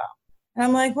told me about. And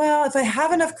I'm like, well, if I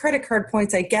have enough credit card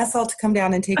points, I guess I'll come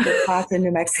down and take your class in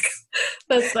New Mexico.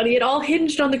 That's funny. It all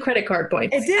hinged on the credit card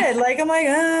points. It did. I'm like,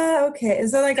 okay. And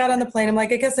so I got on the plane. I'm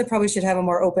like, I guess I probably should have a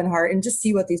more open heart and just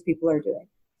see what these people are doing.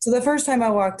 So the first time I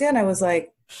walked in, I was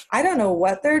like, I don't know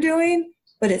what they're doing,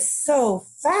 but it's so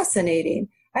fascinating.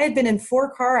 I had been in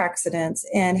 4 car accidents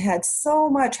and had so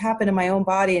much happen in my own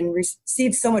body and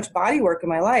received so much body work in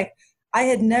my life. I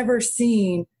had never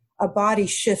seen a body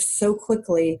shift so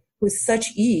quickly with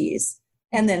such ease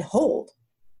and then hold.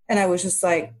 And I was just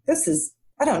like,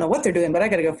 I don't know what they're doing, but I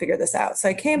got to go figure this out. So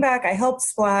I came back, I helped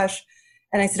Splash,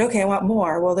 and I said, okay, I want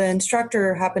more. Well, the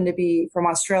instructor happened to be from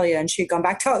Australia, and she had gone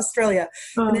back to Australia.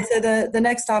 Oh. And they said the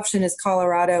next option is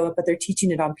Colorado, but they're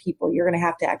teaching it on people. You're going to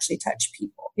have to actually touch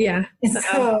people. Yeah. And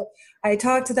so I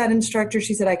talked to that instructor.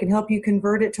 She said, I can help you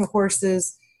convert it to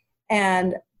horses.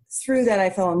 And through that, I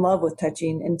fell in love with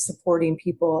touching and supporting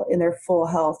people in their full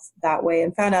health that way,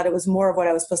 and found out it was more of what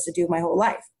I was supposed to do my whole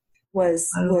life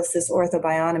was this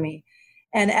orthobionomy.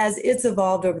 And as it's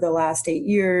evolved over the last 8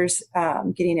 years,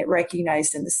 getting it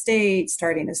recognized in the state,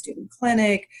 starting a student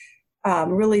clinic,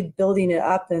 really building it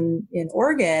up in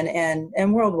Oregon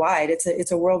and worldwide.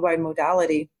 It's a worldwide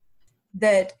modality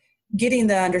that getting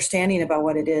the understanding about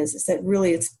what it is that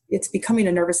really it's becoming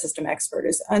a nervous system expert,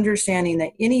 is understanding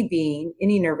that any being,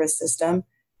 any nervous system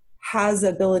has the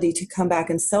ability to come back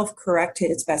and self-correct to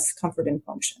its best comfort and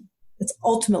function. It's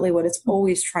ultimately what it's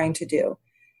always trying to do.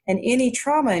 And any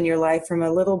trauma in your life, from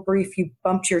a little brief, you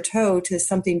bumped your toe, to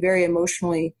something very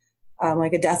emotionally,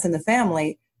 like a death in the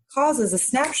family, causes a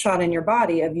snapshot in your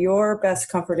body of your best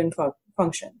comfort and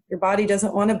function. Your body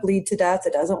doesn't want to bleed to death.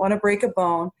 It doesn't want to break a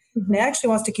bone. Mm-hmm. And it actually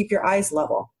wants to keep your eyes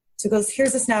level. So it goes,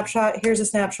 here's a snapshot, here's a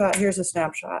snapshot, here's a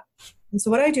snapshot. And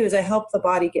so what I do is I help the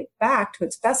body get back to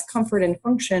its best comfort and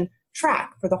function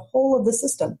track for the whole of the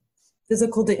system,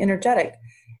 physical to energetic.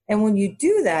 And when you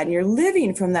do that and you're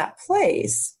living from that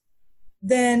place,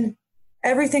 then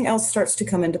everything else starts to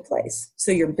come into place.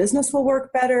 So your business will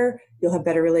work better. You'll have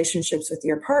better relationships with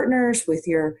your partners, with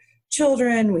your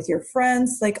children, with your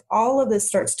friends. Like all of this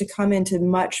starts to come into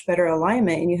much better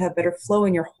alignment and you have better flow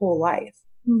in your whole life.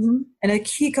 Mm-hmm. And a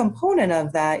key component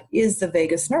of that is the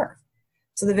vagus nerve.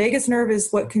 So the vagus nerve is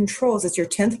what controls, it's your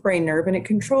 10th brain nerve, and it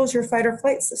controls your fight or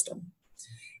flight system.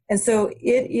 And so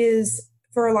it is,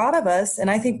 for a lot of us,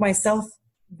 and I think myself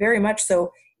very much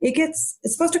so, it's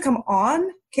supposed to come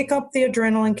on, kick up the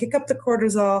adrenaline, kick up the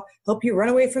cortisol, help you run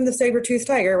away from the saber-toothed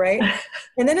tiger, right?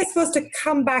 And then it's supposed to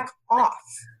come back off.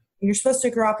 And you're supposed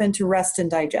to drop into rest and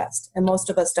digest. And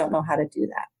most of us don't know how to do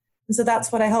that. And so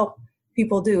that's what I help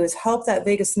people do, is help that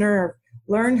vagus nerve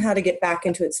learn how to get back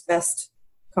into its best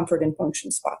comfort and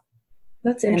function spot.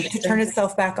 That's interesting. And to turn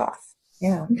itself back off.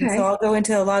 Yeah. Okay. So I'll go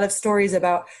into a lot of stories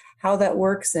about how that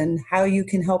works and how you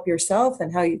can help yourself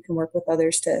and how you can work with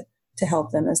others to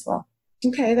help them as well.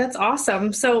 Okay, that's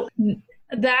awesome. So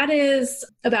that is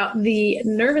about the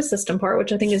nervous system part,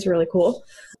 which I think is really cool.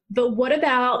 But what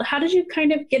about, how did you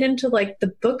kind of get into like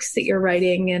the books that you're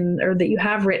writing or that you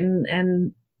have written,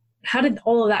 and how did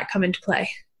all of that come into play?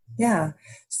 Yeah.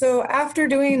 So after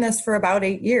doing this for about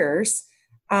 8 years,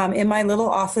 in my little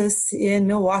office in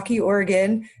Milwaukee,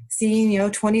 Oregon,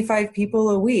 seeing, 25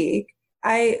 people a week,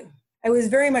 I was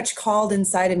very much called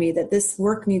inside of me that this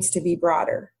work needs to be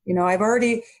broader. I've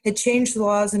already had changed the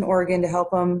laws in Oregon to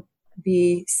help them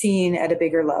be seen at a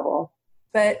bigger level.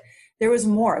 But there was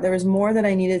more. There was more that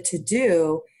I needed to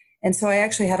do. And so I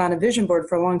actually had on a vision board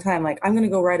for a long time, like, I'm going to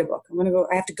go write a book.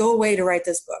 I have to go away to write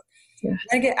this book. Yeah.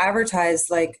 I get advertised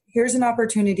like, here's an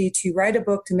opportunity to write a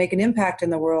book to make an impact in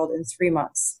the world in 3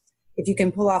 months. If you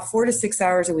can pull off 4 to 6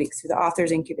 hours a week through the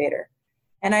Authors Incubator.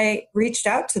 And I reached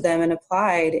out to them and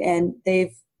applied, and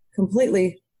they've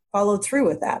completely followed through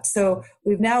with that. So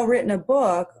we've now written a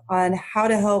book on how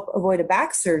to help avoid a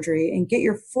back surgery and get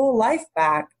your full life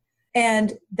back.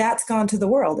 And that's gone to the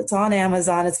world. It's on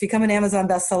Amazon. It's become an Amazon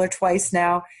bestseller twice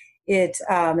now. It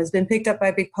has been picked up by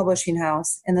a big publishing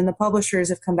house. And then the publishers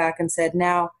have come back and said,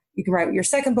 now you can write your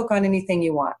second book on anything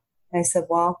you want. And I said,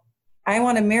 well, I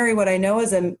want to marry what I know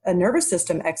as a nervous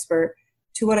system expert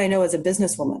to what I know as a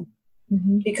businesswoman.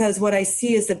 Mm-hmm. Because what I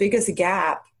see is the biggest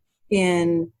gap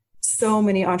in so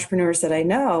many entrepreneurs that I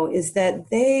know is that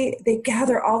they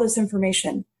gather all this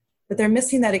information, but they're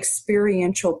missing that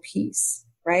experiential piece,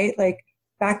 right? Like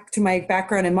back to my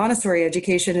background in Montessori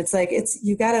education, it's like,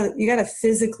 you gotta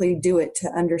physically do it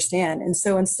to understand. And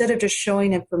so instead of just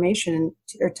showing information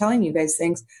or telling you guys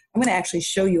things, I'm going to actually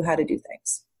show you how to do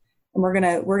things. And we're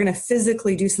going to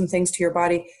physically do some things to your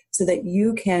body so that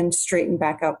you can straighten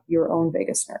back up your own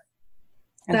vagus nerve.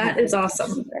 That is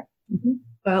awesome. Mm-hmm.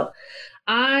 Well,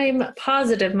 I'm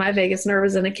positive my vagus nerve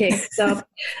is in a cake, so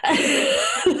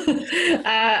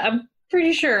I'm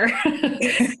pretty sure.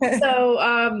 So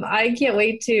I can't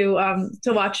wait to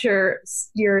watch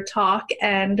your talk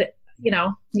and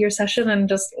your session and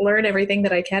just learn everything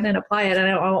that I can and apply it. And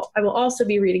I will also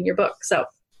be reading your book. So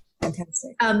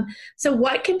fantastic. So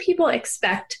what can people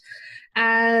expect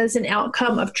as an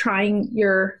outcome of trying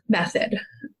your method?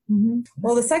 Mm-hmm.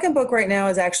 Well, the second book right now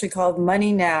is actually called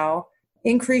Money Now.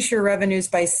 Increase your revenues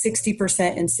by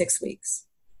 60% in 6 weeks.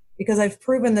 Because I've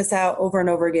proven this out over and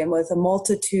over again with a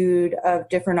multitude of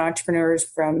different entrepreneurs,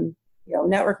 from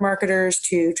network marketers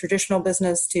to traditional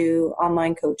business to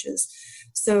online coaches.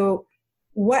 So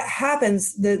what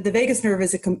happens, the vagus nerve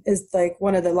is like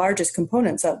one of the largest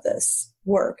components of this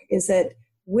work, is that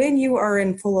when you are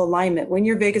in full alignment, when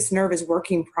your vagus nerve is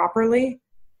working properly,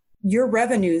 your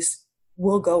revenues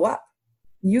will go up.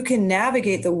 You can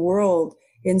navigate the world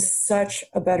in such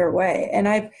a better way. And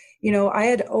I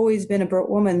had always been a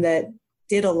woman that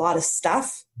did a lot of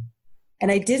stuff,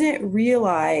 and I didn't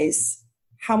realize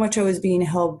how much I was being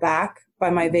held back by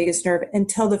my vagus nerve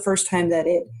until the first time that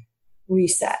it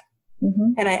reset.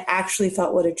 Mm-hmm. And I actually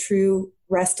felt what a true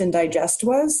rest and digest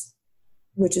was,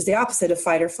 which is the opposite of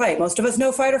fight or flight. Most of us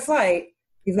know fight or flight.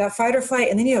 You've got fight or flight,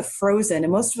 and then you have frozen.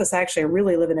 And most of us actually are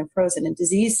really living in frozen. And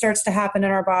disease starts to happen in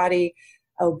our body,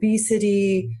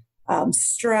 obesity,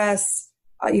 stress,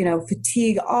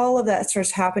 fatigue, all of that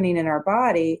starts happening in our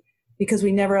body because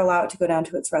we never allow it to go down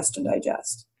to its rest and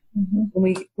digest.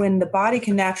 Mm-hmm. When the body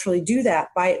can naturally do that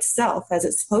by itself, as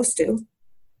it's supposed to,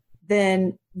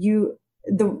 then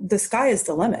the sky is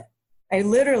the limit. I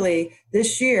literally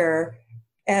this year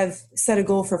have set a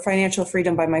goal for financial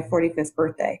freedom by my 45th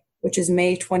birthday, which is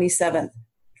May 27th,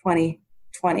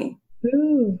 2020.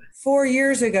 Ooh. 4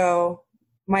 years ago,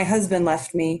 my husband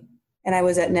left me and I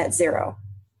was at net zero.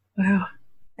 Wow.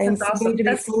 That's awesome.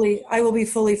 I will be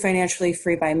fully financially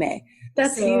free by May.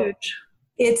 That's huge.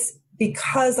 It's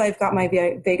because I've got my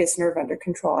vagus nerve under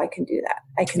control. I can do that.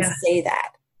 I can say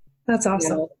that. That's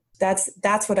awesome. You know,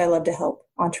 that's what I love to help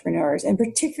entrepreneurs. And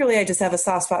particularly, I just have a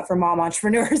soft spot for mom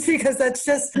entrepreneurs because that's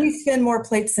just, we spin more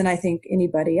plates than I think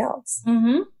anybody else.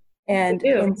 Mm-hmm.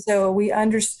 And so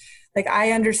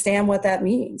I understand what that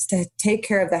means to take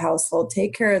care of the household,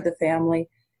 take care of the family,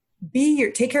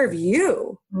 take care of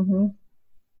you, mm-hmm.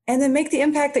 and then make the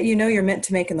impact that you know you're meant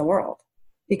to make in the world,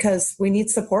 because we need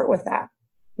support with that.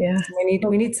 Yeah.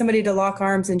 We need somebody to lock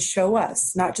arms and show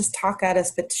us, not just talk at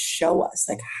us, but to show us,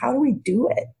 like, how do we do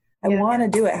it? I want to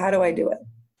do it. How do I do it?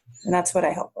 And that's what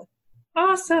I help with.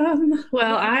 Awesome.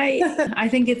 Well, I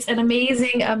think it's an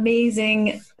amazing,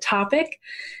 amazing topic.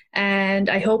 And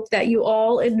I hope that you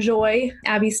all enjoy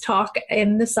Abby's talk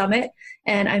in the summit.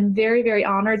 And I'm very, very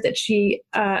honored that she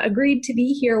agreed to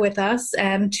be here with us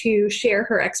and to share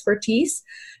her expertise.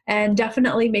 And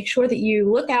definitely make sure that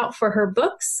you look out for her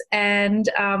books. And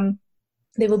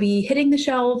they will be hitting the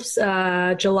shelves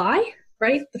July,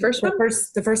 right? The first one?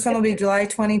 The first one will be July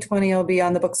 2020. It'll be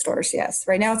on the bookstores, yes.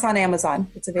 Right now it's on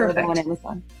Amazon. It's available on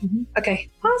Amazon. Mm-hmm. Okay,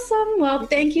 awesome. Well,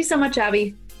 thank you so much,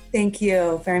 Abby. Thank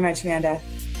you very much, Amanda.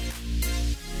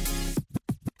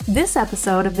 This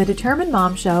episode of the Determined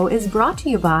Mom Show is brought to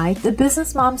you by the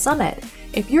Business Mom Summit.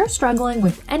 If you're struggling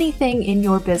with anything in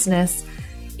your business,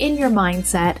 in your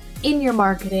mindset, in your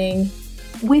marketing,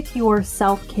 with your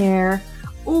self-care,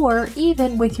 or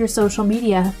even with your social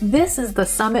media, this is the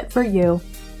summit for you.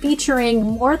 Featuring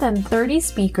more than 30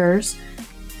 speakers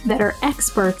that are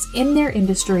experts in their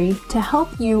industry to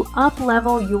help you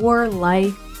up-level your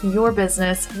life, your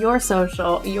business, your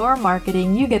social, your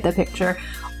marketing, you get the picture,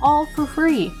 all for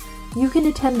free. You can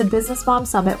attend the Business Mom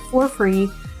Summit for free,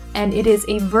 and it is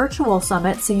a virtual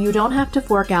summit, so you don't have to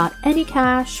fork out any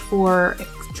cash for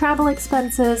travel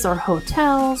expenses or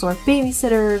hotels or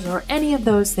babysitters or any of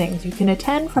those things. You can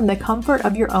attend from the comfort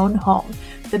of your own home.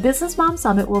 The Business Mom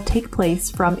Summit will take place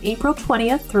from April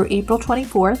 20th through April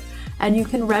 24th, and you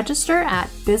can register at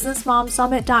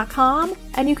businessmomsummit.com,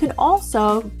 and you can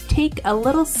also take a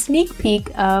little sneak peek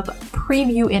of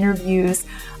preview interviews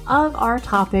of our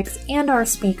topics and our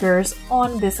speakers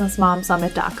on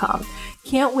businessmomsummit.com.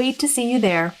 Can't wait to see you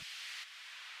there.